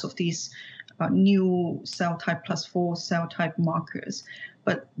 mTERT, lots of these new cell type +4 cell type markers.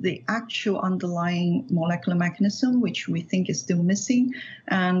 But the actual underlying molecular mechanism, which we think is still missing,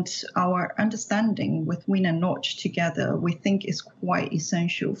 and our understanding with Win and Notch together, we think is quite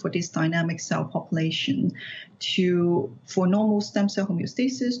essential for this dynamic cell population for normal stem cell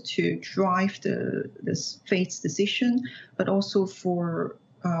homeostasis to drive this fate's decision, but also for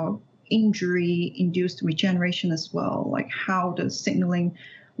injury-induced regeneration as well, like how the signaling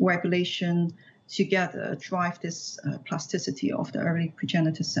regulation together drive this plasticity of the early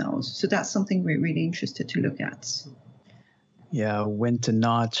progenitor cells. So that's something we're really interested to look at. Yeah, Wnt to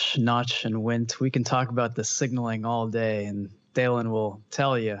Notch, Notch and Wnt. We can talk about the signaling all day, and Dalen will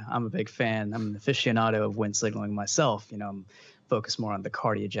tell you I'm a big fan. I'm an aficionado of Wnt signaling myself. I'm focused more on the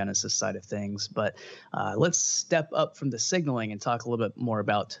cardiogenesis side of things. But let's step up from the signaling and talk a little bit more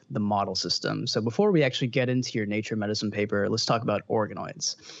about the model system. So before we actually get into your Nature Medicine paper, let's talk about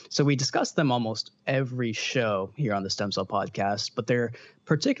organoids. So we discuss them almost every show here on the Stem Cell Podcast, but they're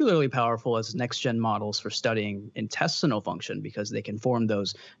particularly powerful as next-gen models for studying intestinal function because they can form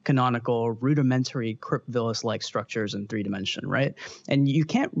those canonical rudimentary cryptillus-like structures in 3D, right? And you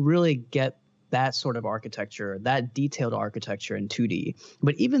can't really get that sort of architecture, that detailed architecture in 2D.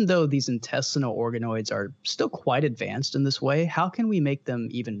 But even though these intestinal organoids are still quite advanced in this way, how can we make them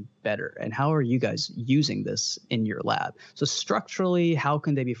even better? And how are you guys using this in your lab? So structurally, how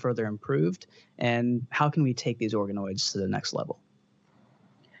can they be further improved? And how can we take these organoids to the next level?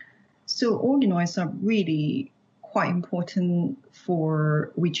 So organoids are really quite important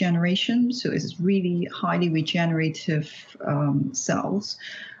for regeneration. So it's really highly regenerative cells.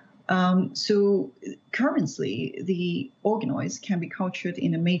 So currently, the organoids can be cultured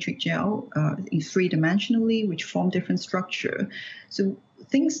in a matrix gel in 3-dimensionally, which form different structure. So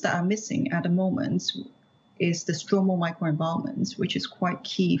things that are missing at the moment is the stromal microenvironments, which is quite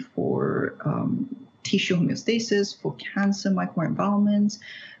key for tissue homeostasis, for cancer microenvironments.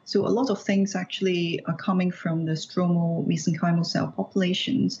 So a lot of things actually are coming from the stromal mesenchymal cell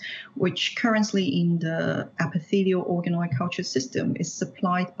populations, which currently in the epithelial organoid culture system is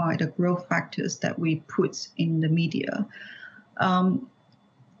supplied by the growth factors that we put in the media.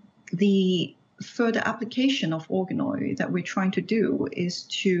 The further application of organoid that we're trying to do is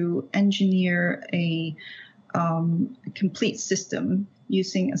to engineer a complete system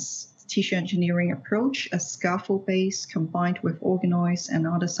using a tissue engineering approach, a scaffold base combined with organoids and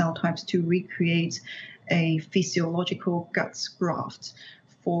other cell types to recreate a physiological gut graft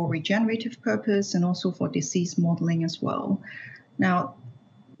for regenerative purpose and also for disease modeling as well. Now,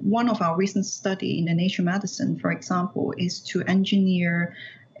 one of our recent study in the Nature Medicine, for example, is to engineer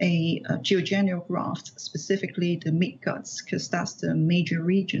a geogenial graft, specifically the midguts, because that's the major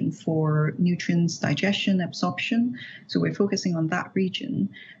region for nutrients digestion, absorption. So we're focusing on that region.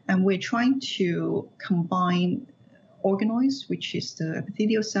 And we're trying to combine organoids, which is the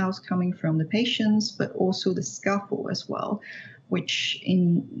epithelial cells coming from the patients, but also the scaffold as well, which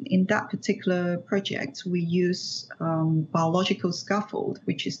in that particular project, we use biological scaffold,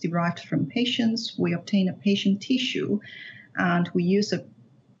 which is derived from patients. We obtain a patient tissue, and we use a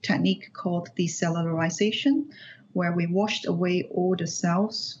technique called decellularization, where we washed away all the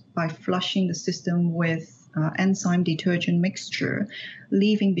cells by flushing the system with enzyme detergent mixture,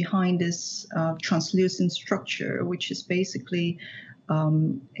 leaving behind this translucent structure, which is basically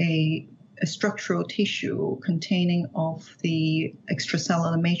a structural tissue containing of the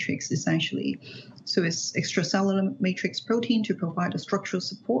extracellular matrix, essentially. So it's extracellular matrix protein to provide a structural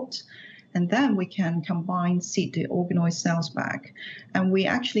support. And then we can seed the organoid cells back. And we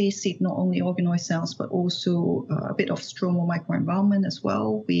actually seed not only organoid cells, but also a bit of stromal microenvironment as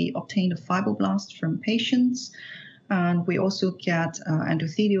well. We obtain the fibroblasts from patients. And we also get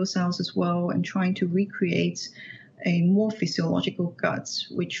endothelial cells as well, and trying to recreate a more physiological gut,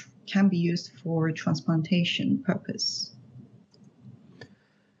 which can be used for transplantation purpose.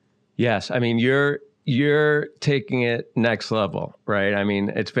 Yes, I mean, you're taking it next level, right? I mean,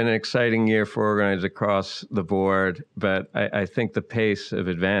 it's been an exciting year for organoids across the board, but I think the pace of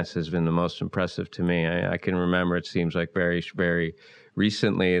advance has been the most impressive to me. I can remember, it seems like very, very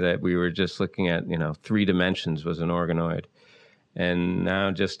recently, that we were just looking at, 3 dimensions was an organoid. And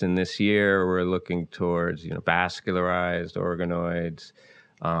now just in this year, we're looking towards, vascularized organoids.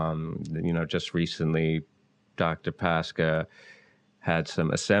 Just recently, Dr. Pasca had some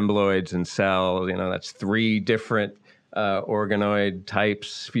assembloids and cells, that's 3 different organoid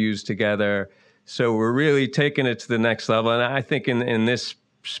types fused together. So we're really taking it to the next level. And I think in this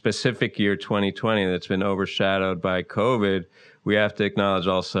specific year, 2020, that's been overshadowed by COVID, we have to acknowledge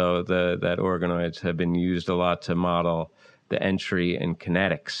also that organoids have been used a lot to model the entry and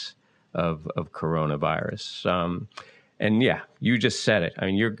kinetics of coronavirus. And yeah, you just said it. I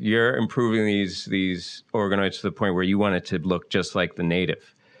mean, you're improving these organoids to the point where you want it to look just like the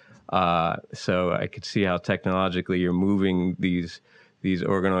native. So I could see how technologically you're moving these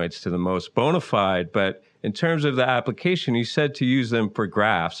organoids to the most bona fide. But in terms of the application, you said to use them for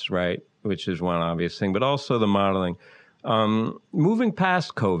grafts, right? Which is one obvious thing, but also the modeling. Moving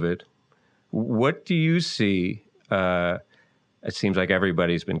past COVID, what do you see? It seems like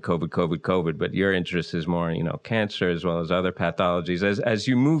everybody's been COVID, but your interest is more, cancer as well as other pathologies. As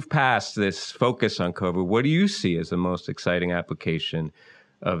you move past this focus on COVID, what do you see as the most exciting application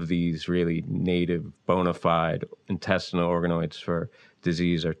of these really native, bona fide intestinal organoids for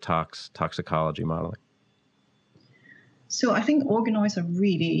disease or toxicology modeling? So I think organoids are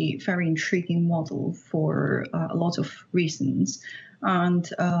really very intriguing model for a lot of reasons. And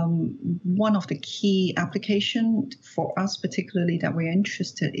one of the key applications for us particularly that we're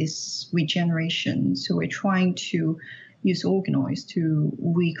interested is regeneration. So we're trying to use organoids to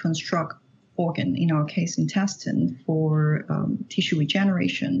reconstruct organ, in our case intestine, for tissue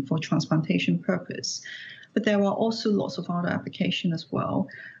regeneration, for transplantation purpose. But there are also lots of other applications as well.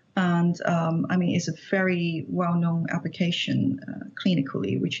 And it's a very well-known application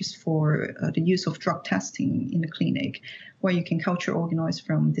clinically, which is for the use of drug testing in the clinic, where you can culture organoids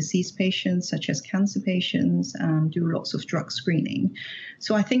from deceased patients, such as cancer patients, and do lots of drug screening.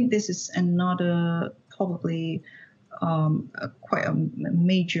 So I think this is another probably quite a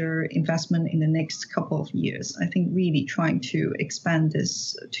major investment in the next couple of years. I think really trying to expand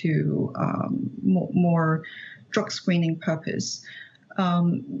this to more drug screening purpose.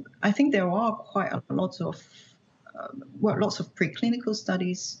 I think there are quite a lot of lots of preclinical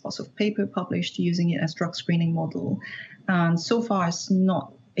studies, lots of paper published using it as drug screening model, and so far it's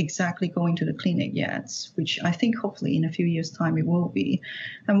not exactly going to the clinic yet, which I think hopefully in a few years' time it will be.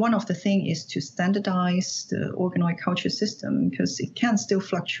 And one of the things is to standardize the organoid culture system, because it can still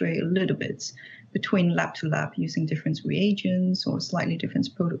fluctuate a little bit between lab to lab using different reagents or slightly different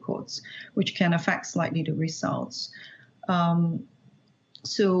protocols, which can affect slightly the results.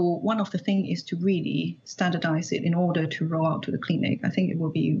 So one of the things is to really standardize it in order to roll out to the clinic. I think it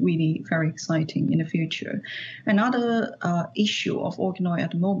will be really very exciting in the future. Another issue of organoid at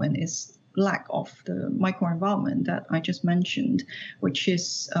the moment is lack of the microenvironment that I just mentioned, which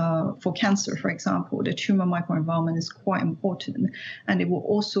is for cancer, for example, the tumor microenvironment is quite important, and it will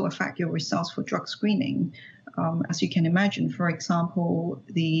also affect your results for drug screening. As you can imagine, for example,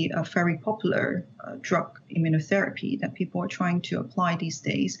 the very popular drug immunotherapy that people are trying to apply these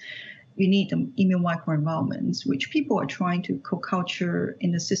days, you need the immune microenvironments, which people are trying to co-culture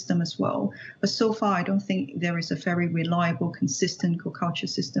in the system as well. But so far, I don't think there is a very reliable, consistent co-culture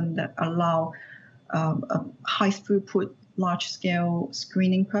system that allow a high throughput, large scale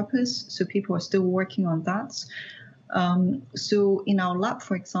screening purpose. So people are still working on that. So in our lab,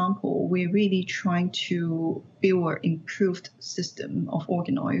 for example, we're really trying to build an improved system of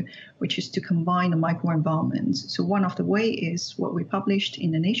organoid, which is to combine the microenvironment. So one of the way is what we published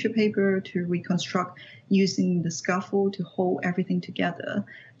in the Nature paper to reconstruct using the scaffold to hold everything together,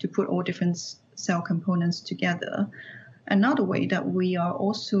 to put all different cell components together. Another way that we are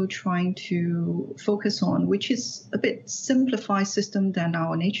also trying to focus on, which is a bit simplified system than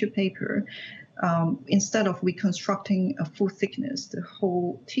our Nature paper, instead of reconstructing a full thickness, the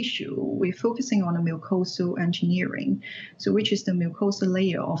whole tissue, we're focusing on a mucosal engineering, so which is the mucosal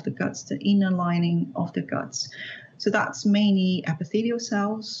layer of the guts, the inner lining of the guts. So that's mainly epithelial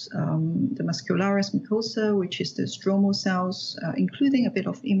cells, the muscularis mucosa, which is the stromal cells, including a bit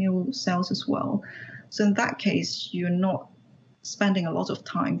of immune cells as well. So in that case, you're not spending a lot of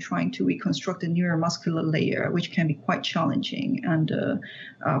time trying to reconstruct the neuromuscular layer, which can be quite challenging, and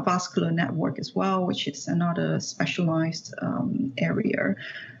vascular network as well, which is another specialized area.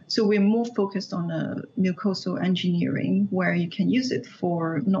 So we're more focused on mucosal engineering, where you can use it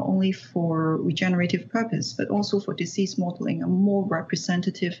for not only for regenerative purpose, but also for disease modeling, a more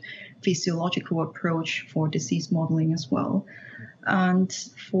representative physiological approach for disease modeling as well. And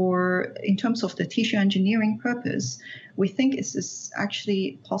in terms of the tissue engineering purpose, we think this is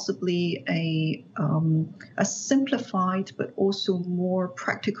actually possibly a simplified but also more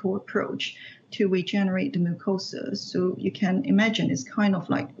practical approach to regenerate the mucosa. So you can imagine it's kind of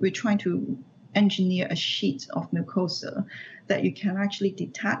like we're trying to engineer a sheet of mucosa that you can actually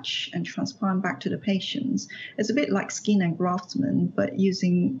detach and transplant back to the patients. It's a bit like skin engraftment, but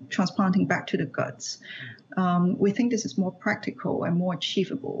transplanting back to the guts. We think this is more practical and more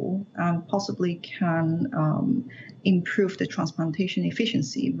achievable, and possibly can improve the transplantation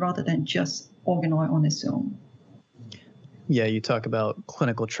efficiency rather than just organoid on its own. Yeah, you talk about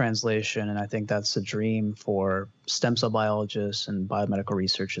clinical translation, and I think that's a dream for stem cell biologists and biomedical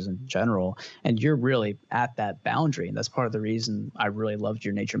researchers in general. And you're really at that boundary. And that's part of the reason I really loved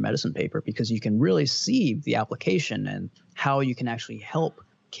your Nature Medicine paper, because you can really see the application and how you can actually help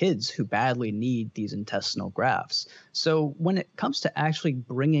kids who badly need these intestinal grafts. So when it comes to actually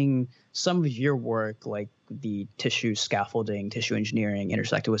bringing some of your work, like the tissue scaffolding, tissue engineering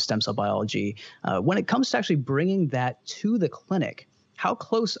intersected with stem cell biology, when it comes to actually bringing that to the clinic, how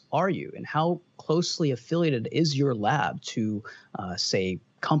close are you, and how closely affiliated is your lab to, say,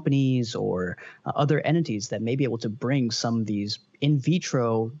 companies or other entities that may be able to bring some of these in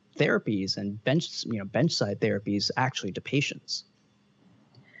vitro therapies and bench-side therapies actually to patients?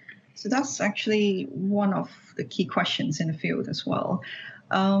 So that's actually one of the key questions in the field as well.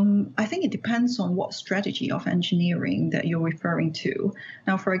 I think it depends on what strategy of engineering that you're referring to.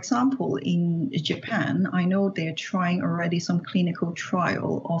 Now, for example, in Japan, I know they're trying already some clinical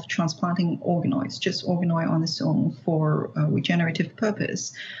trial of transplanting organoids, just organoid on its own for regenerative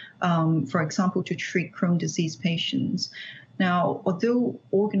purpose, for example, to treat Crohn's disease patients. Now, although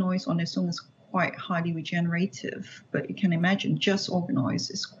organoids on its own is quite highly regenerative, but you can imagine just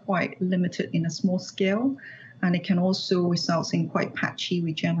organoids is quite limited in a small scale, and it can also result in quite patchy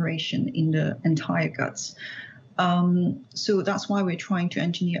regeneration in the entire guts. So that's why we're trying to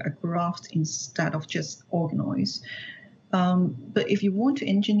engineer a graft instead of just organoids. But if you want to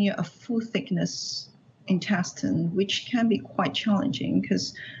engineer a full thickness intestine, which can be quite challenging,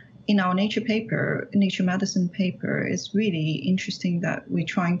 because in our Nature Medicine paper, it's really interesting that we're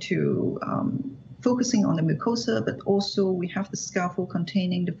trying to focusing on the mucosa, but also we have the scaffold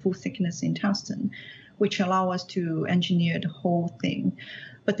containing the full thickness intestine, which allow us to engineer the whole thing.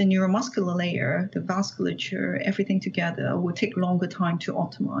 But the neuromuscular layer, the vasculature, everything together will take longer time to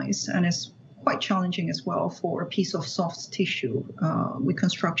optimize, and it's quite challenging as well for a piece of soft tissue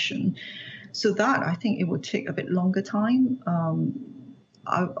reconstruction. So that, I think it would take a bit longer time.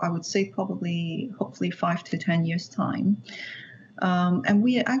 I would say probably, hopefully 5 to 10 years time. And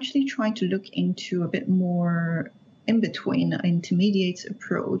we are actually trying to look into a bit more in between an intermediate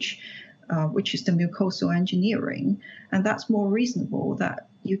approach, which is the mucosal engineering. And that's more reasonable, that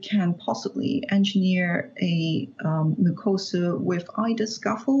you can possibly engineer a mucosa with either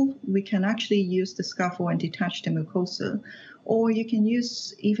scaffold. We can actually use the scaffold and detach the mucosa, or you can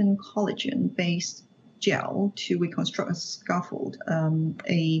use even collagen-based gel to reconstruct a scaffold,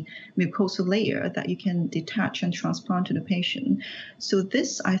 a mucosal layer that you can detach and transplant to the patient. So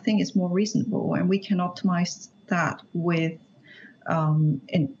this, I think, is more reasonable, and we can optimize that with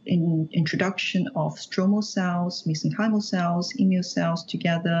in introduction of stromal cells, mesenchymal cells, immune cells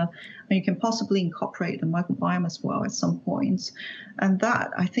together, and you can possibly incorporate the microbiome as well at some points. And that,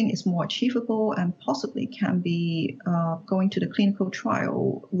 I think, is more achievable and possibly can be going to the clinical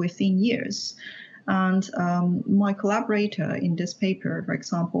trial within years. And my collaborator in this paper, for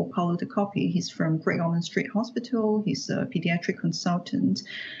example, Paulo de Coppi, he's from Great Ormond Street Hospital. He's a pediatric consultant.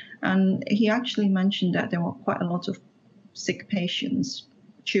 And he actually mentioned that there were quite a lot of sick patients,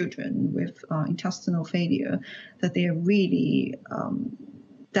 children with intestinal failure, that they are really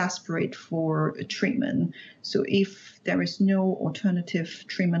desperate for a treatment. So if there is no alternative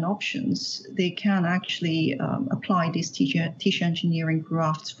treatment options, they can actually apply these tissue engineering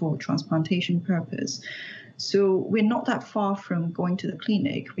grafts for transplantation purpose. So we're not that far from going to the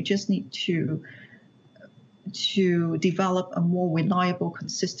clinic. We just need to develop a more reliable,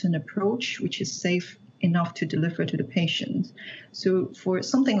 consistent approach, which is safe enough to deliver to the patient. So for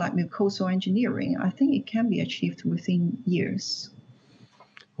something like mucosal engineering, I think it can be achieved within years.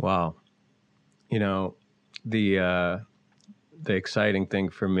 Wow. You know, the exciting thing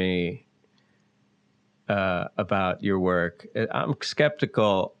for me about your work, I'm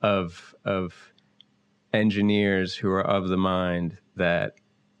skeptical of engineers who are of the mind that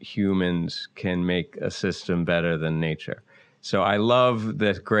humans can make a system better than nature. So I love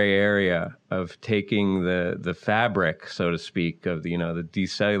this gray area of taking the fabric, so to speak, of the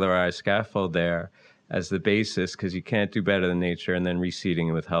decellularized scaffold there as the basis, because you can't do better than nature, and then reseeding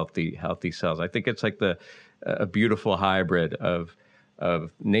it with healthy cells. I think it's like a beautiful hybrid of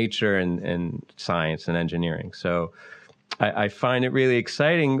nature and science and engineering. So I find it really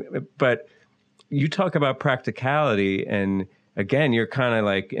exciting. But you talk about practicality, and again, you're kind of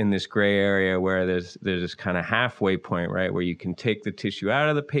like in this gray area where there's this kind of halfway point, right, where you can take the tissue out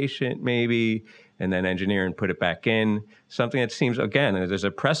of the patient maybe, and then engineer and put it back in. Something that seems, again, there's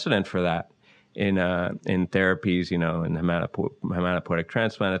a precedent for that in therapies, in hematopoietic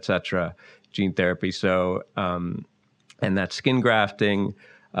transplant, et cetera, gene therapy. So, and that skin grafting,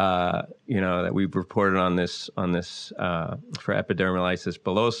 that we've reported on this for epidermolysis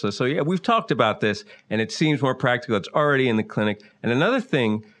bullosa. So yeah, we've talked about this, and it seems more practical. It's already in the clinic. And another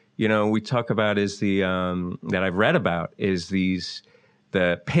thing, we talk about is that I've read about is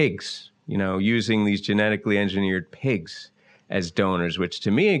the pigs, using these genetically engineered pigs as donors, which to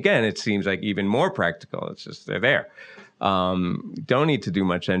me, again, it seems like even more practical. It's just they're there. Don't need to do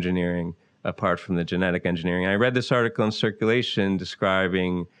much engineering apart from the genetic engineering. I read this article in Circulation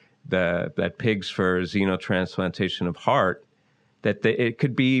describing that pigs for xenotransplantation of heart, that it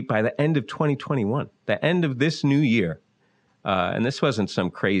could be by the end of 2021, the end of this new year. And this wasn't some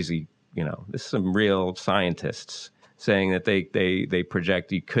crazy, this is some real scientists saying that they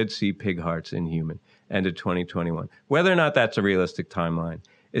project you could see pig hearts in human end of 2021. Whether or not that's a realistic timeline.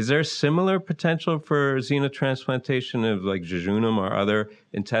 Is there similar potential for xenotransplantation of like jejunum or other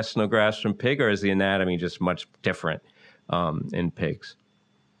intestinal grafts from pig, or is the anatomy just much different in pigs?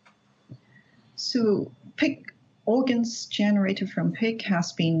 So pig organs generated from pig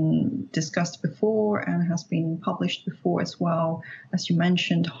has been discussed before and has been published before as well. As you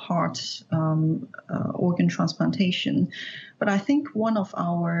mentioned, heart organ transplantation. But I think one of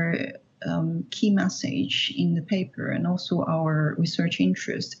our key message in the paper and also our research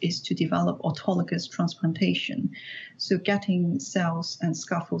interest is to develop autologous transplantation. So getting cells and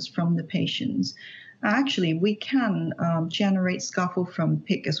scaffolds from the patients. Actually, we can generate scaffold from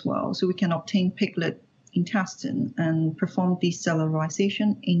pig as well. So we can obtain piglet intestine and perform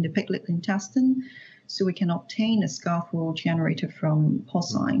decellularization in the piglet intestine. So we can obtain a scaffold generated from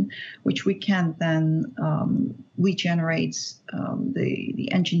porcine, which we can then regenerate the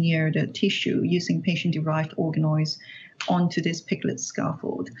engineered tissue using patient-derived organoids onto this piglet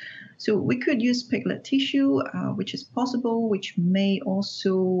scaffold. So we could use piglet tissue, which is possible, which may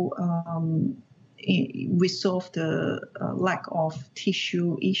also resolve the lack of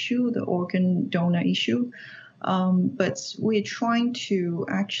tissue issue, the organ donor issue. But we're trying to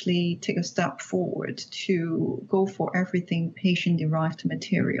actually take a step forward to go for everything patient-derived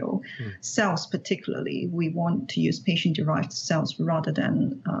material. Cells particularly, we want to use patient-derived cells rather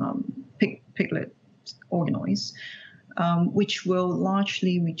than piglet organoids, which will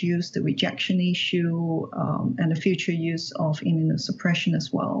largely reduce the rejection issue and the future use of immunosuppression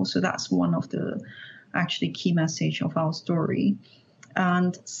as well. So that's one of the actually key message of our story.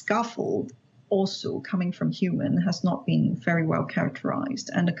 And scaffold, also coming from human, has not been very well characterized.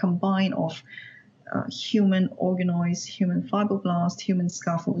 And the combine of human organoids, human fibroblasts, human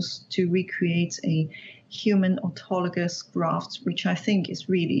scaffolds to recreate a human autologous graft, which I think is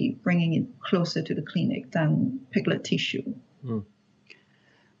really bringing it closer to the clinic than piglet tissue.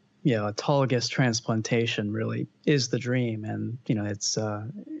 Yeah, autologous transplantation really is the dream, and it's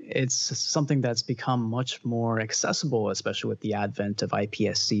It's something that's become much more accessible, especially with the advent of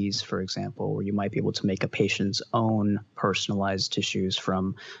iPSCs, for example, where you might be able to make a patient's own personalized tissues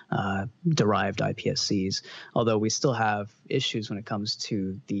from derived iPSCs. Although we still have issues when it comes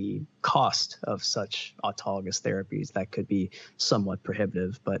to the cost of such autologous therapies that could be somewhat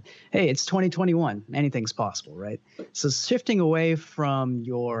prohibitive. But hey, it's 2021. Anything's possible, right? So shifting away from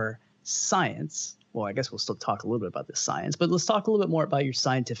your science, well, I guess we'll still talk a little bit about the science, but let's talk a little bit more about your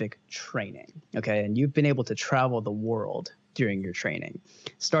scientific training. Okay. And you've been able to travel the world during your training,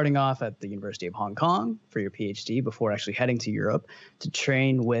 starting off at the University of Hong Kong for your PhD before actually heading to Europe to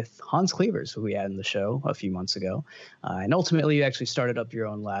train with Hans Clevers, who we had in the show a few months ago. And ultimately, you actually started up your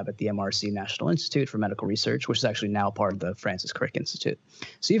own lab at the MRC National Institute for Medical Research, which is actually now part of the Francis Crick Institute.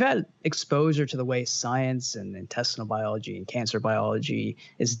 So you've had exposure to the way science and intestinal biology and cancer biology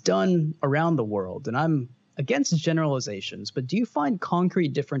is done around the world. And I'm against generalizations, but do you find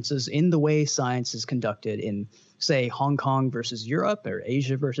concrete differences in the way science is conducted in, say, Hong Kong versus Europe or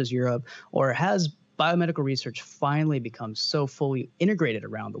Asia versus Europe? Or has biomedical research finally become so fully integrated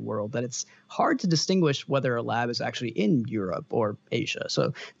around the world that it's hard to distinguish whether a lab is actually in Europe or Asia?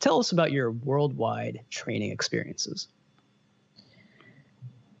 So tell us about your worldwide training experiences.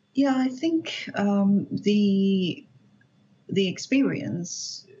 Yeah, I think the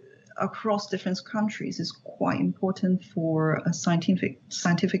experience across different countries is quite important for a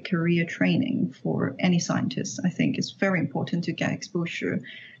scientific career training for any scientist. I think it's very important to get exposure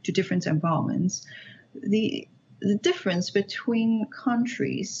to different environments. The difference between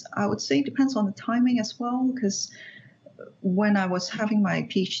countries, I would say, depends on the timing as well, because when I was having my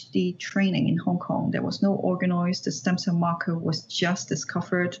PhD training in Hong Kong, there was no organoids. The stem cell marker was just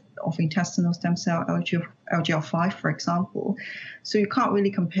discovered of intestinal stem cell, LGR5, for example. So you can't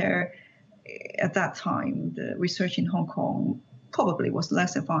really compare. At that time, the research in Hong Kong probably was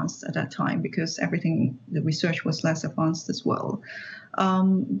less advanced at that time because the research was less advanced as well.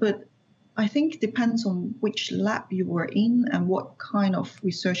 But I think it depends on which lab you were in and what kind of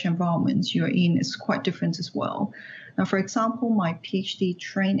research environments you're in is quite different as well. Now, for example, my PhD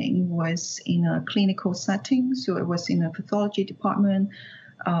training was in a clinical setting, so it was in a pathology department.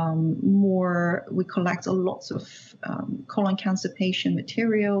 We collect lots of colon cancer patient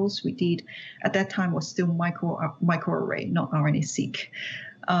materials. We did, at that time, was still microarray, not RNA-seq.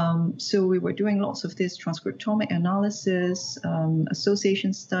 So we were doing lots of this transcriptomic analysis,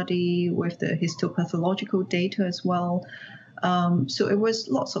 association study with the histopathological data as well. So it was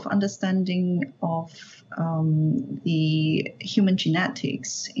lots of understanding of the human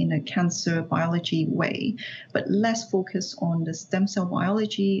genetics in a cancer biology way, but less focus on the stem cell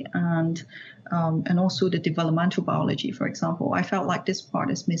biology and also the developmental biology, for example. I felt like this part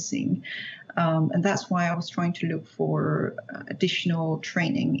is missing. And that's why I was trying to look for additional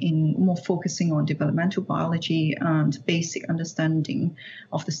training in more focusing on developmental biology and basic understanding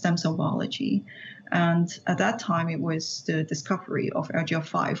of the stem cell biology. And at that time, it was the discovery of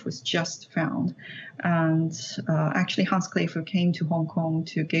LGR5 was just found. And actually, Hans Clever came to Hong Kong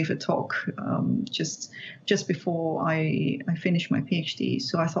to give a talk just before I finished my PhD.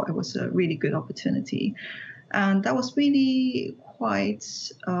 So I thought it was a really good opportunity. And that was really quite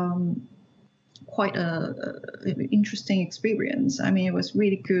an interesting experience. I mean, it was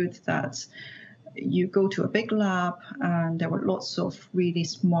really good that you go to a big lab and there were lots of really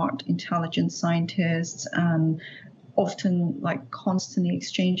smart, intelligent scientists and often constantly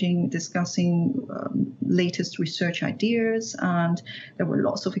discussing latest research ideas. And there were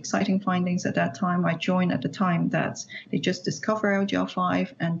lots of exciting findings at that time. I joined at the time that they just discovered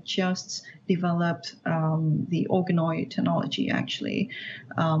LGR5 and just developed the organoid technology, actually.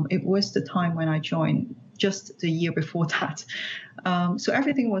 It was the time when I joined, just the year before that. So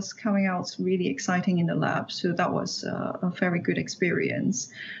everything was coming out really exciting in the lab. So that was a very good experience.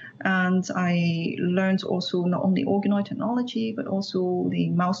 And I learned also not only organoid technology, but also the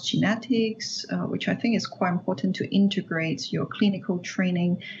mouse genetics, which I think is quite important to integrate your clinical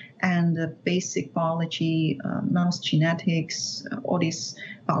training and the basic biology, mouse genetics, all this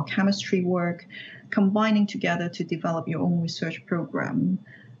biochemistry work, combining together to develop your own research program.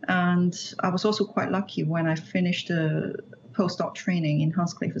 And I was also quite lucky when I finished the postdoc training in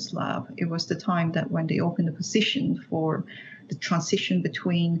Hans Clever's lab. It was the time that when they opened the position for the transition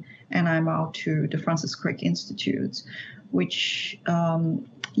between NIMR to the Francis Crick Institute, which,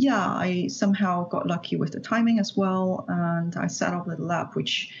 I somehow got lucky with the timing as well. And I set up the lab,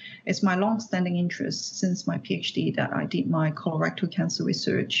 which is my long-standing interest since my PhD, that I did my colorectal cancer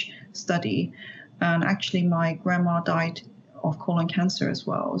research study. And actually, my grandma died of colon cancer as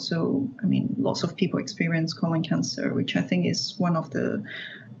well. So, I mean, lots of people experience colon cancer, which I think is one of the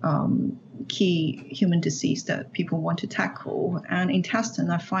key human disease that people want to tackle. And intestine,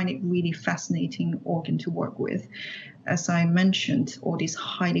 I find it really fascinating organ to work with. As I mentioned, all this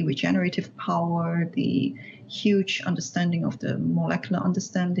highly regenerative power, the huge understanding of the molecular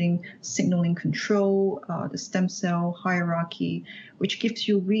understanding, signaling control, the stem cell hierarchy, which gives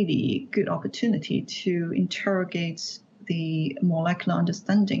you really good opportunity to interrogate the molecular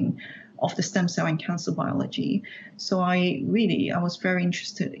understanding of the stem cell and cancer biology. So I was very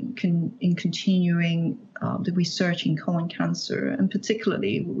interested in continuing the research in colon cancer, and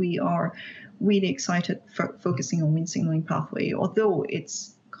particularly we are really excited for focusing on Wnt signaling pathway, although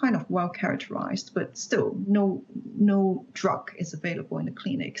it's kind of well characterized, but still no drug is available in the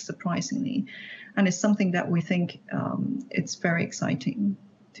clinic, surprisingly. And it's something that we think it's very exciting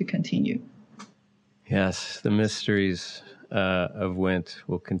to continue. Yes, the mysteries of Wnt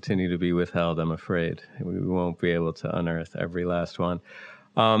will continue to be withheld, I'm afraid. We won't be able to unearth every last one.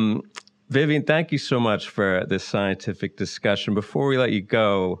 Vivian, thank you so much for this scientific discussion. Before we let you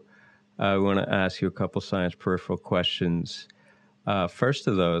go, I want to ask you a couple science peripheral questions. First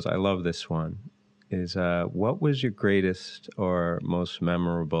of those, I love this one, is what was your greatest or most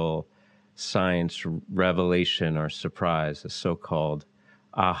memorable science revelation or surprise, a so-called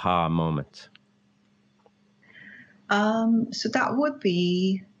aha moment? So that would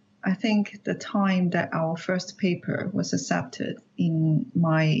be, I think, the time that our first paper was accepted in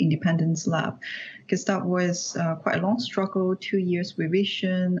my independence lab, because that was quite a long struggle, 2 years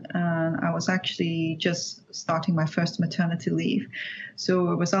revision, and I was actually just starting my first maternity leave.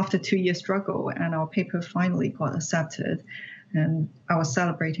 So it was after 2 years struggle, and our paper finally got accepted. And I was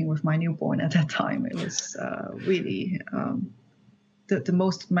celebrating with my newborn at that time. It was really the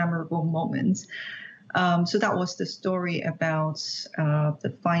most memorable moment. So that was the story about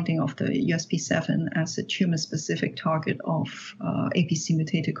the finding of the USP7 as a tumor-specific target of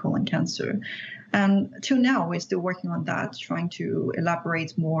APC-mutated colon cancer. And till now, we're still working on that, trying to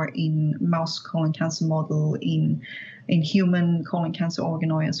elaborate more in mouse colon cancer model, in human colon cancer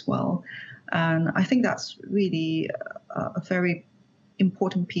organoid as well. And I think that's really a very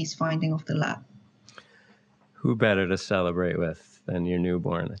important piece finding of the lab. Who better to celebrate with than your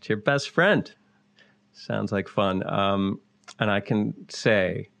newborn? It's your best friend. Sounds like fun. And I can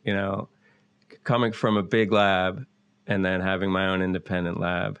say, coming from a big lab and then having my own independent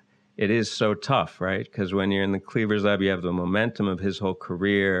lab, it is so tough, right? Because when you're in the Cleaver's lab, you have the momentum of his whole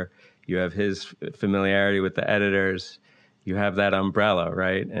career. You have his familiarity with the editors. You have that umbrella,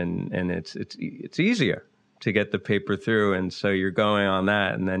 right? And it's easier to get the paper through. And so you're going on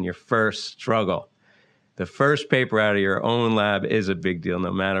that, and then your first struggle. The first paper out of your own lab is a big deal,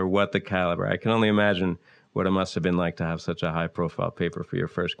 no matter what the caliber. I can only imagine what it must have been like to have such a high-profile paper for your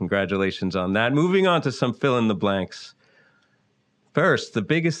first. Congratulations on that. Moving on to some fill-in-the-blanks. First, the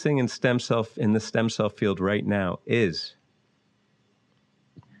biggest thing in the stem cell field right now is?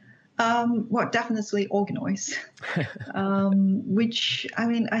 Well, definitely organoids, which,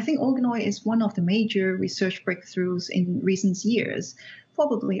 I think organoid is one of the major research breakthroughs in recent years,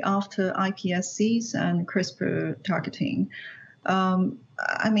 probably after iPSCs and CRISPR targeting.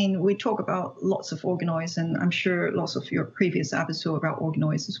 We talk about lots of organoids, and I'm sure lots of your previous episode about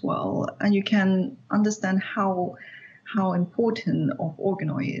organoids as well. And you can understand how important of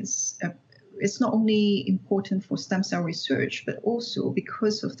organoid is. It's not only important for stem cell research, but also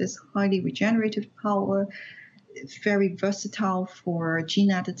because of this highly regenerative power, very versatile for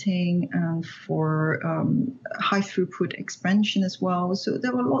gene editing and for high throughput expansion as well. So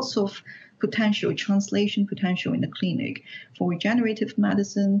there were lots of translation potential in the clinic for regenerative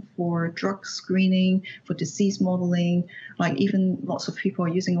medicine, for drug screening, for disease modeling. Like even lots of people are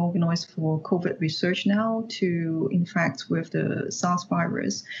using organoids for COVID research now to infect with the SARS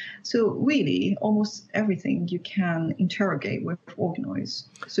virus. So really, almost everything you can interrogate with organoids.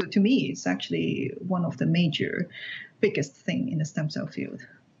 So to me, it's actually one of the biggest thing in the stem cell field.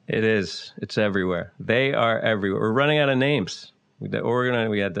 It is. It's everywhere. They are everywhere. We're running out of names. The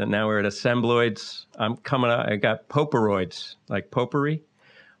organoid, now we're at assembloids. I'm coming out. I got poperoids, like potpourri,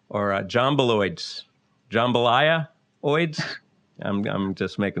 or jambaloids, jambalaya-oids. I'm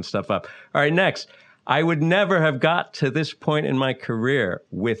just making stuff up. All right, next. I would never have got to this point in my career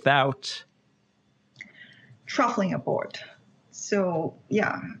without traveling abroad. So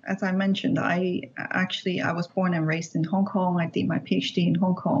yeah, as I mentioned, I was born and raised in Hong Kong. I did my PhD in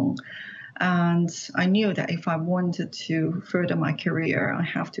Hong Kong. And I knew that if I wanted to further my career, I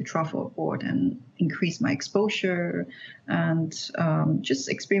have to travel abroad and increase my exposure and just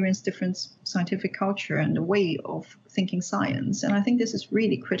experience different scientific culture and the way of thinking science. And I think this is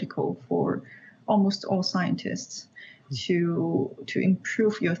really critical for almost all scientists to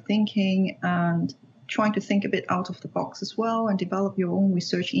improve your thinking and trying to think a bit out of the box as well and develop your own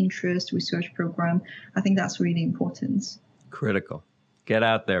research interest, research program. I think that's really important. Critical. Get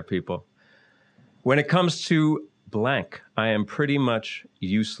out there, people. When it comes to blank, I am pretty much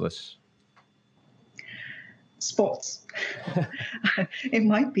useless. Sports. It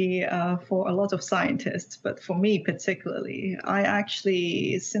might be for a lot of scientists, but for me particularly, I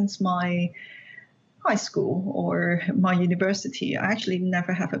actually, since my high school or my university, I actually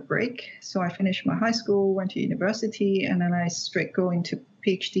never have a break. So I finished my high school, went to university, and then I straight go into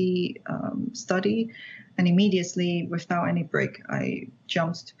PhD study. And immediately, without any break, I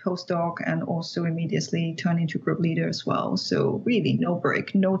jumped to postdoc and also immediately turned into group leader as well. So really no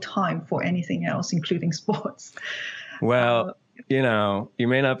break, no time for anything else, including sports. Well, you know, you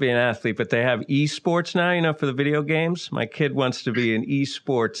may not be an athlete, but they have esports now, you know, for the video games. My kid wants to be an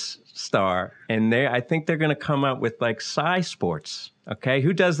esports star, and I think they're going to come up with like sci sports. Okay.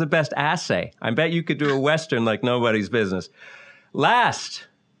 Who does the best assay? I bet you could do a Western like nobody's business. Last,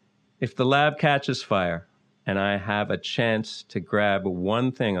 if the lab catches fire and I have a chance to grab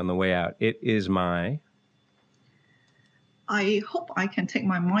one thing on the way out, it is I hope I can take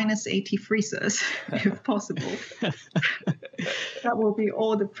my -80 freezers, if possible. That will be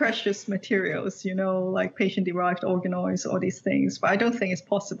all the precious materials, you know, like patient-derived organoids, all these things. But I don't think it's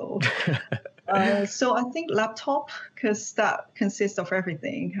possible. So I think laptop, because that consists of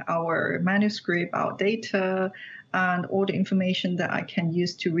everything, our manuscript, our data, and all the information that I can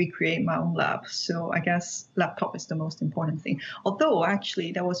use to recreate my own lab. So I guess laptop is the most important thing. Although,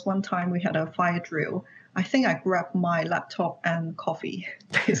 actually, there was one time we had a fire drill. I think I grabbed my laptop and coffee,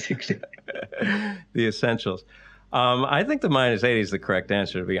 basically. The essentials. I think the -80 is the correct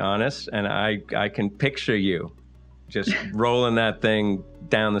answer, to be honest. And I can picture you just rolling that thing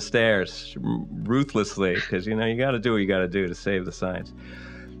down the stairs ruthlessly, because, you know, you got to do what you got to do to save the science.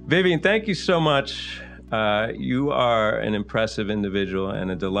 Vivian, thank you so much. You are an impressive individual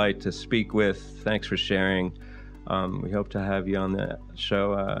and a delight to speak with. Thanks for sharing. We hope to have you on the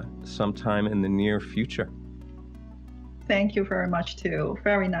show sometime in the near future. Thank you very much, too.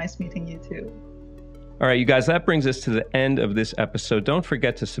 Very nice meeting you, too. All right, you guys, that brings us to the end of this episode. Don't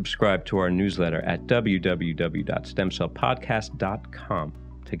forget to subscribe to our newsletter at www.stemcellpodcast.com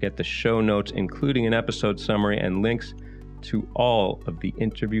to get the show notes, including an episode summary and links to all of the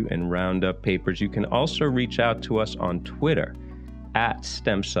interview and roundup papers. You can also reach out to us on Twitter at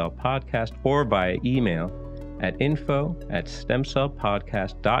Stem Cell Podcast or via email at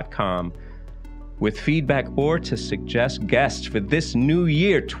info@stemcellpodcast.com with feedback or to suggest guests for this new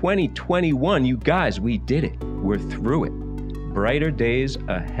year, 2021. You guys, we did it. We're through it. Brighter days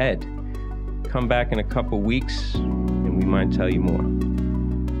ahead. Come back in a couple weeks and we might tell you more.